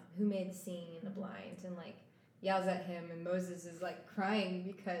man's mouth? Who made the seeing and the blind? And yells at him, and Moses is crying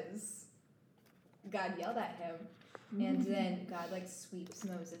because God yelled at him. And then God sweeps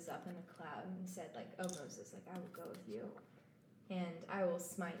Moses up in a cloud and said oh Moses, I will go with you, and I will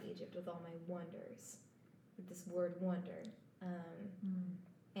smite Egypt with all my wonders, with this word wonder,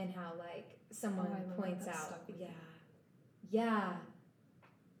 and how someone points out,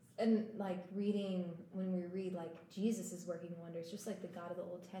 and reading, when we read Jesus is working wonders, just like the God of the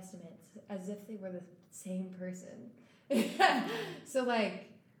Old Testament, as if they were the same person. So I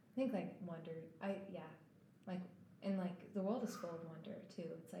think wonder, and the world is full of wonder too.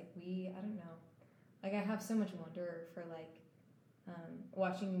 It's I don't know, I have so much wonder for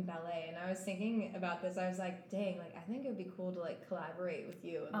watching ballet, and I was thinking about this. I was dang, I think it would be cool to collaborate with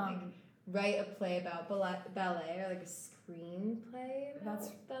you and write a play about ballet, or a screenplay about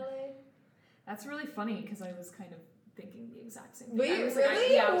ballet. That's really funny because I was kind of thinking the exact same thing. Wait,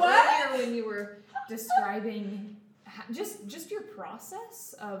 really? What? Earlier when you were describing just your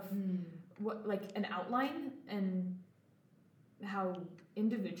process of what an outline and how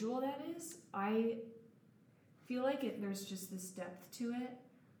individual that is, I feel there's just this depth to it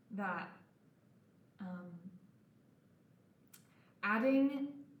that adding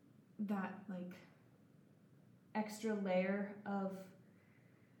that extra layer of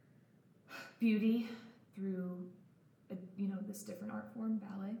beauty through this different art form,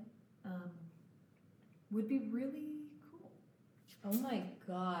 ballet, would be really cool. Oh my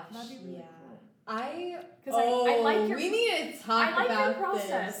gosh! That'd be really cool. I like your. We need to talk about your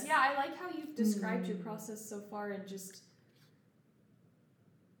process. this. Yeah, I like how you've described your process so far, and just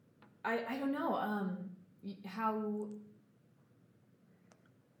I don't know how,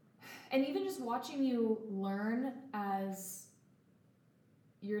 and even just watching you learn as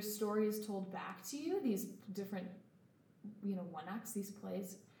your story is told back to you, these different one acts, these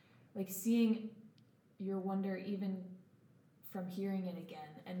plays, seeing your wonder even from hearing it again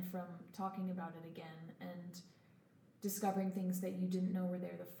and from talking about it again and discovering things that you didn't know were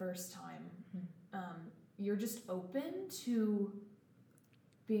there the first time. You're just open to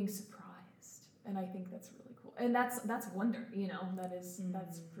being surprised, and I think that's really cool. And that's wonder,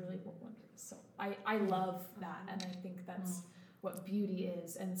 that's really what wonder is. So I love that, and I think that's what beauty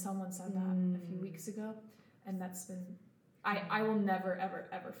is. And someone said that a few weeks ago, and that's been I will never ever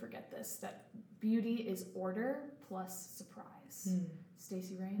ever forget this, that beauty is order plus surprise.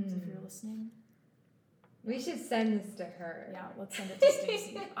 Stacey Rains, if you're listening, we should send this to her. Yeah, let's send it to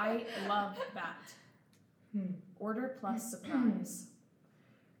Stacey. I love that. Order plus surprise,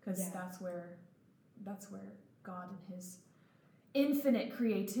 because that's where God and His infinite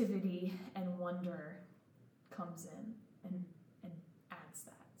creativity and wonder comes in and adds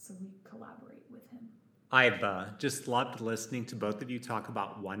that. So we collaborate with Him. I've just loved listening to both of you talk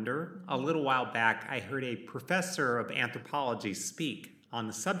about wonder. A little while back, I heard a professor of anthropology speak on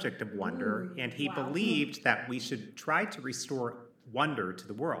the subject of wonder, and he believed that we should try to restore wonder to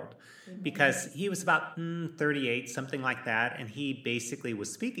the world, because he was about 38, something like that, and he basically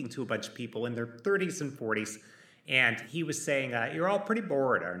was speaking to a bunch of people in their 30s and 40s, and he was saying, you're all pretty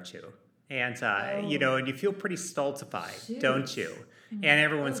bored, aren't you? And, and you feel pretty stultified, Shoot. don't you? And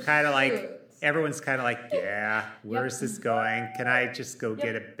everyone's kind of like, yeah, where's this going? Can I just go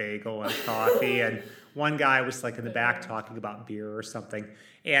get a bagel and coffee? And one guy was like in the back talking about beer or something.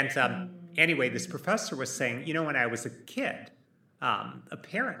 And anyway, this professor was saying, when I was a kid,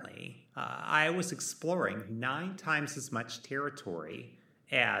 apparently I was exploring 9 times as much territory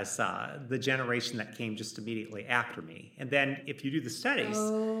as the generation that came just immediately after me. And then if you do the studies,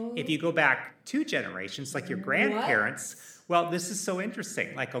 if you go back 2 generations, like your grandparents, well, this is so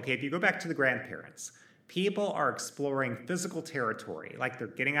interesting. Like, okay, if you go back to the grandparents, people are exploring physical territory. Like they're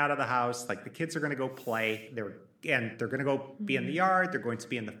getting out of the house, like the kids are going to go play, they're going to go be in the yard, they're going to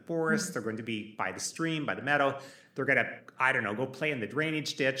be in the forest, they're going to be by the stream, by the meadow, they're going to, go play in the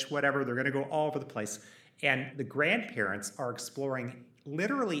drainage ditch, whatever, they're going to go all over the place. And the grandparents are exploring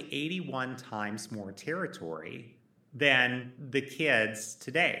literally 81 times more territory than the kids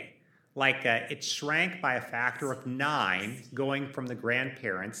today. Like it shrank by a factor of 9 going from the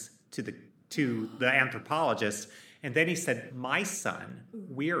grandparents to the anthropologist. And then he said, my son,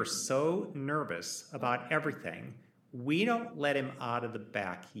 we are so nervous about everything, we don't let him out of the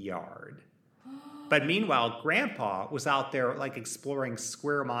backyard. But meanwhile, Grandpa was out there like exploring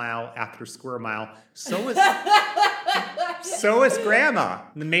square mile after square mile. So is Grandma.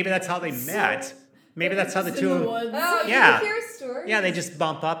 Maybe that's how they met. Maybe that's how the two of them. Oh, Yeah. you hear stories? Yeah, they just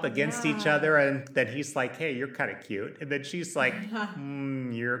bump up against each other, and then he's like, hey, you're kind of cute. And then she's like,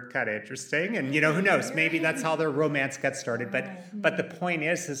 you're kind of interesting. And, who knows? Maybe that's how their romance got started. But the point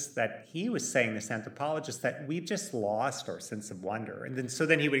is that he was saying, this anthropologist, that we've just lost our sense of wonder. And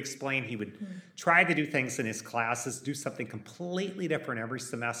then he would explain, he would try to do things in his classes, do something completely different every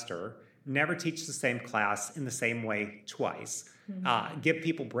semester, never teach the same class in the same way twice. Give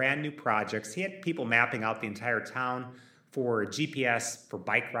people brand new projects. He had people mapping out the entire town for GPS, for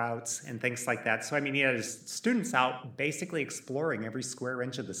bike routes, and things like that. So, he had his students out basically exploring every square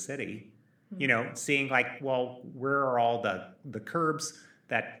inch of the city, seeing like, well, where are all the curbs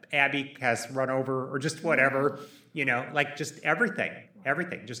that Abby has run over, or just whatever, like just everything,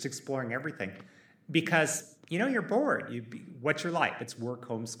 just exploring everything. Because, you're bored. What's your life? It's work,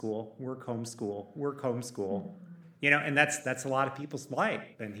 homeschool, work, homeschool, work, homeschool. And that's a lot of people's life.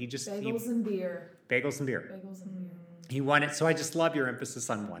 And he just... Bagels and beer. Bagels and beer. He wanted... So I just love your emphasis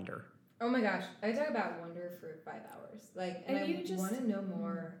on wonder. Oh my gosh. I talk about wonder for 5 hours. And I want to know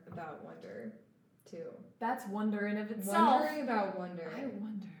more about wonder, too. That's wonder in of itself. Wondering about wonder. I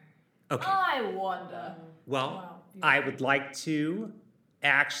wonder. Okay. I wonder. Well, I would like to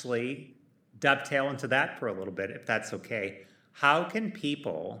actually dovetail into that for a little bit, if that's okay. How can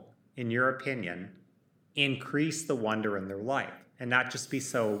people, in your opinion, increase the wonder in their life and not just be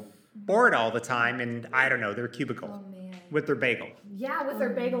so bored all the time in, I don't know, their cubicle with their bagel? Yeah, with their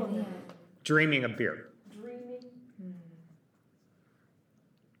bagel in hand. Dreaming of beer.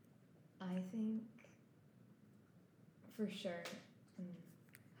 I think, for sure,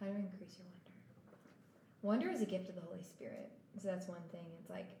 how to increase your wonder. Wonder is a gift of the Holy Spirit. So that's one thing. It's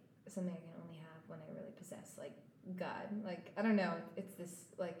like something I can only have when I really possess, like, God. Like, I don't know. It's this,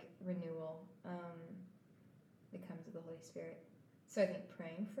 like, renewal that comes with the Holy Spirit. So I think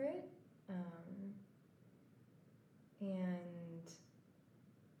praying for it, and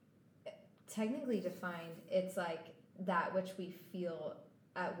technically defined, it's like that which we feel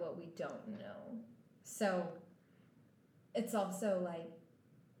at what we don't know. So it's also like,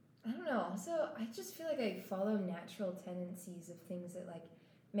 I don't know, also I just feel like I follow natural tendencies of things that like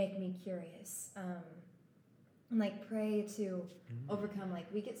make me curious. And like pray to overcome,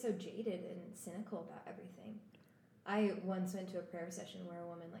 like we get so jaded and cynical about everything. I once went to a prayer session where a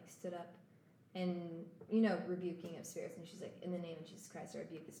woman like stood up and, rebuking of spirits, and she's like, in the name of Jesus Christ, I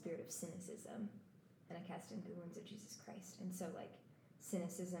rebuke the spirit of cynicism, and I cast it into the wounds of Jesus Christ. And so like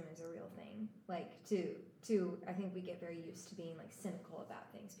cynicism is a real thing. Like to I think we get very used to being like cynical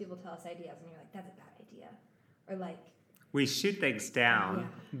about things. People tell us ideas and you're like, that's a bad idea. Or like we shoot things down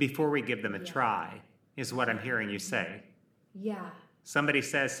before we give them a try, is what I'm hearing you say. Yeah. Somebody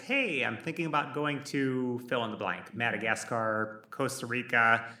says, hey, I'm thinking about going to fill in the blank, Madagascar, Costa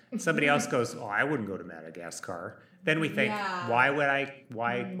Rica. Somebody else goes, oh, I wouldn't go to Madagascar. Then we think, why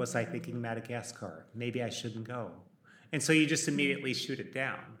was I thinking Madagascar? Maybe I shouldn't go. And so you just immediately shoot it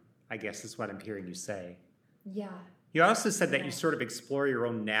down, I guess is what I'm hearing you say. Yeah. You also said that you sort of explore your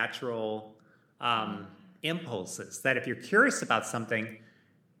own natural impulses, that if you're curious about something,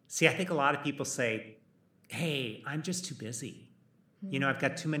 see, I think a lot of people say, hey, I'm just too busy. I've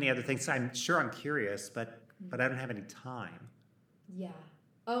got too many other things. I'm sure I'm curious, but I don't have any time. Yeah.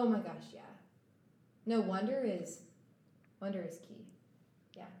 Oh my gosh, yeah. No, wonder is key.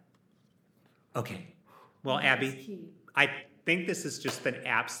 Yeah. Okay. Well, That's Abby, key. I think this has just been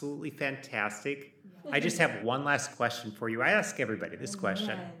absolutely fantastic. Yeah. I just have one last question for you. I ask everybody this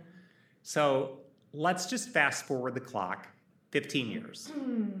question. Man. So let's just fast forward the clock 15 years.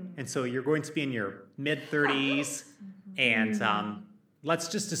 And so you're going to be in your mid 30s, and let's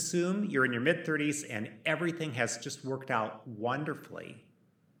just assume you're in your mid 30s and everything has just worked out wonderfully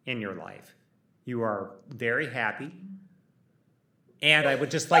in your life. You are very happy. And I would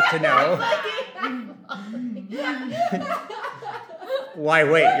just like to know why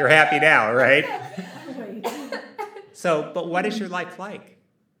wait, you're happy now, right? Wait. So, but what is your life like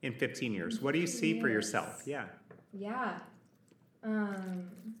in 15 years? What do you see for yourself? Yeah. Yeah. I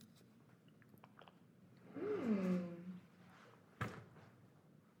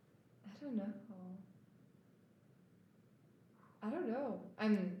don't know.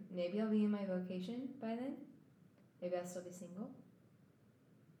 Maybe I'll be in my vocation by then. Maybe I'll still be single.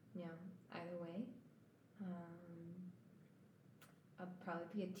 Either way. I'll probably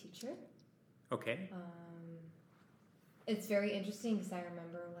be a teacher. Okay. It's very interesting because I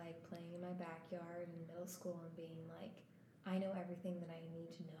remember like playing in my backyard in middle school and being like, I know everything that I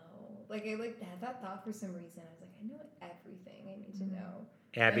need to know. Like I had that thought for some reason. I was like, I know everything I need to know.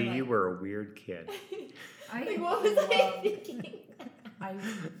 Abby, like- you were a weird kid. What was I thinking? I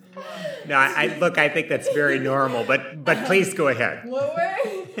love No, I think that's very normal, but please go ahead.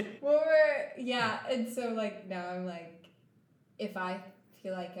 Yeah, and so like now I'm like, if I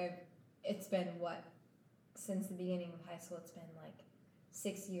feel like it's been since the beginning of high school, it's been like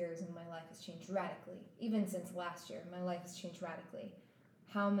 6 years and my life has changed radically. Even since last year, my life has changed radically.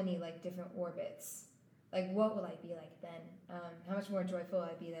 How many like different orbits? Like what will I be like then? How much more joyful will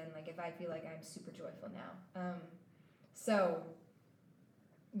I be then? Like if I feel like I'm super joyful now. So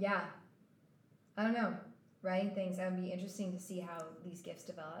yeah, I don't know. Writing things, that would be interesting to see how these gifts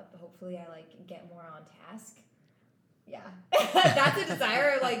develop. Hopefully I like get more on task. Yeah. That's a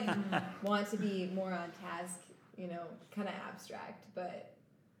desire, like want to be more on task, kind of abstract, but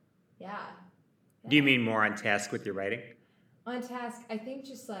yeah. Do you mean more on task with your writing? On task, I think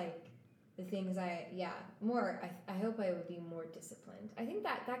just like the things I hope I would be more disciplined. I think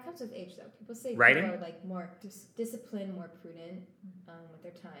that comes with age though. People say Writing? people are like more disciplined, more prudent with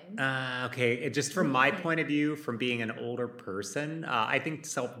their time. Okay, just from my point of view, from being an older person, I think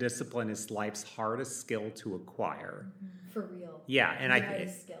self-discipline is life's hardest skill to acquire. For real. Yeah, and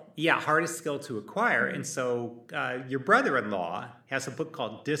Hardest skill. Yeah, hardest skill to acquire. And so your brother-in-law has a book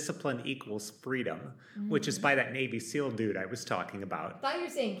called Discipline Equals Freedom, which is by that Navy SEAL dude I was talking about. I thought you were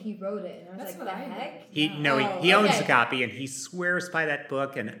saying he wrote it, and I was That's like, what the I heck? heard. He owns a copy, and he swears by that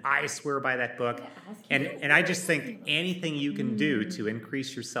book, and I swear by that book. And I just think anything you can do to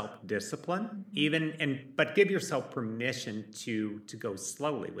increase your self-discipline, but give yourself permission to go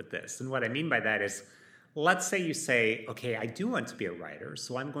slowly with this. And what I mean by that is, let's say you say, okay, I do want to be a writer,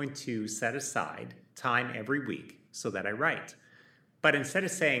 so I'm going to set aside time every week so that I write. But instead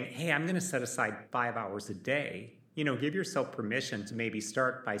of saying, hey, I'm going to set aside 5 hours a day, give yourself permission to maybe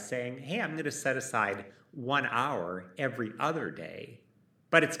start by saying, hey, I'm going to set aside 1 hour every other day.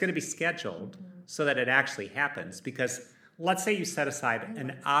 But it's going to be scheduled so that it actually happens. Because let's say you set aside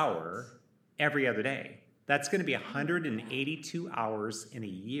an hour every other day. That's going to be 182 hours in a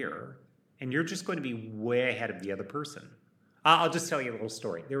year. And you're just going to be way ahead of the other person. I'll just tell you a little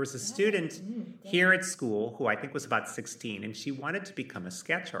story. There was a student here at school who I think was about 16, and she wanted to become a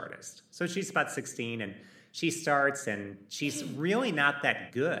sketch artist. So she's about 16, and she starts, and she's really not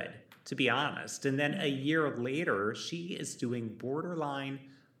that good, to be honest. And then a year later, she is doing borderline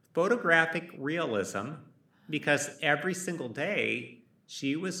photographic realism because every single day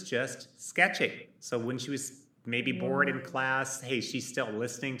she was just sketching. So when she was maybe bored in class, hey, she's still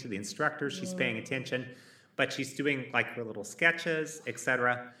listening to the instructor, she's paying attention, but she's doing like her little sketches,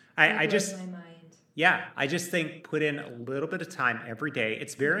 etc. I just think put in a little bit of time every day.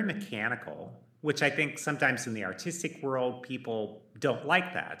 It's very mechanical, which I think sometimes in the artistic world people don't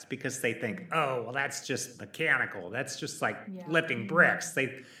like that because they think, oh, well, that's just mechanical. That's just like lifting bricks.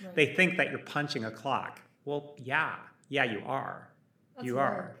 They think that you're punching a clock. Well, yeah, you are. That's you work.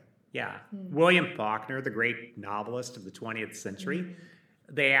 are. Yeah. William Faulkner, the great novelist of the 20th century,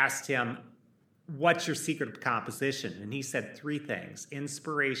 they asked him, what's your secret of composition? And he said 3 things: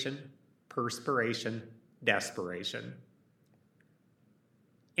 inspiration, perspiration, desperation.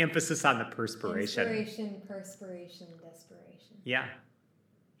 Emphasis on the perspiration. Inspiration, perspiration, desperation. Yeah.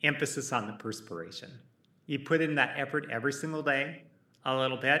 Emphasis on the perspiration. You put in that effort every single day, a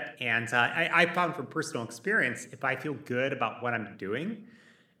little bit. And I found from personal experience, if I feel good about what I'm doing,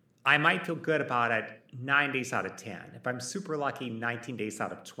 I might feel good about it 9 days out of 10. If I'm super lucky, 19 days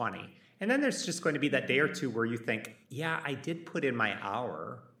out of 20. And then there's just going to be that day or two where you think, yeah, I did put in my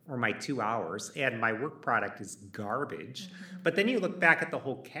hour or my 2 hours and my work product is garbage. But then you look back at the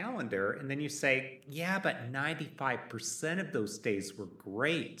whole calendar and then you say, yeah, but 95% of those days were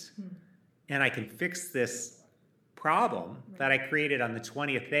great. And I can fix this problem that I created on the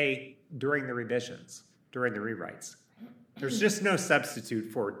 20th day during the revisions, during the rewrites. There's just no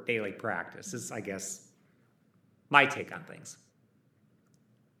substitute for daily practice, is, I guess, my take on things.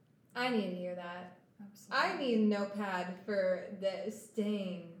 I need to hear that. Absolutely. I need a notepad for this.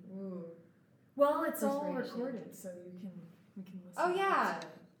 Dang. Ooh. Well, it's all Inspiration. recorded, so we can listen. Oh, yeah. to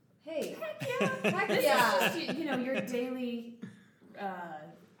it. Hey. Heck yeah! Heck This yeah. is just your daily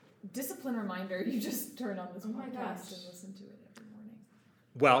discipline reminder. You just turn on this Oh my podcast gosh. and listen to it every morning.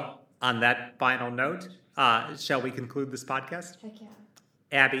 Well, on that final note, shall we conclude this podcast? Heck yeah.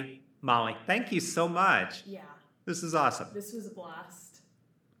 Abby, Molly, thank you so much. Yeah, This is awesome. this was a blast.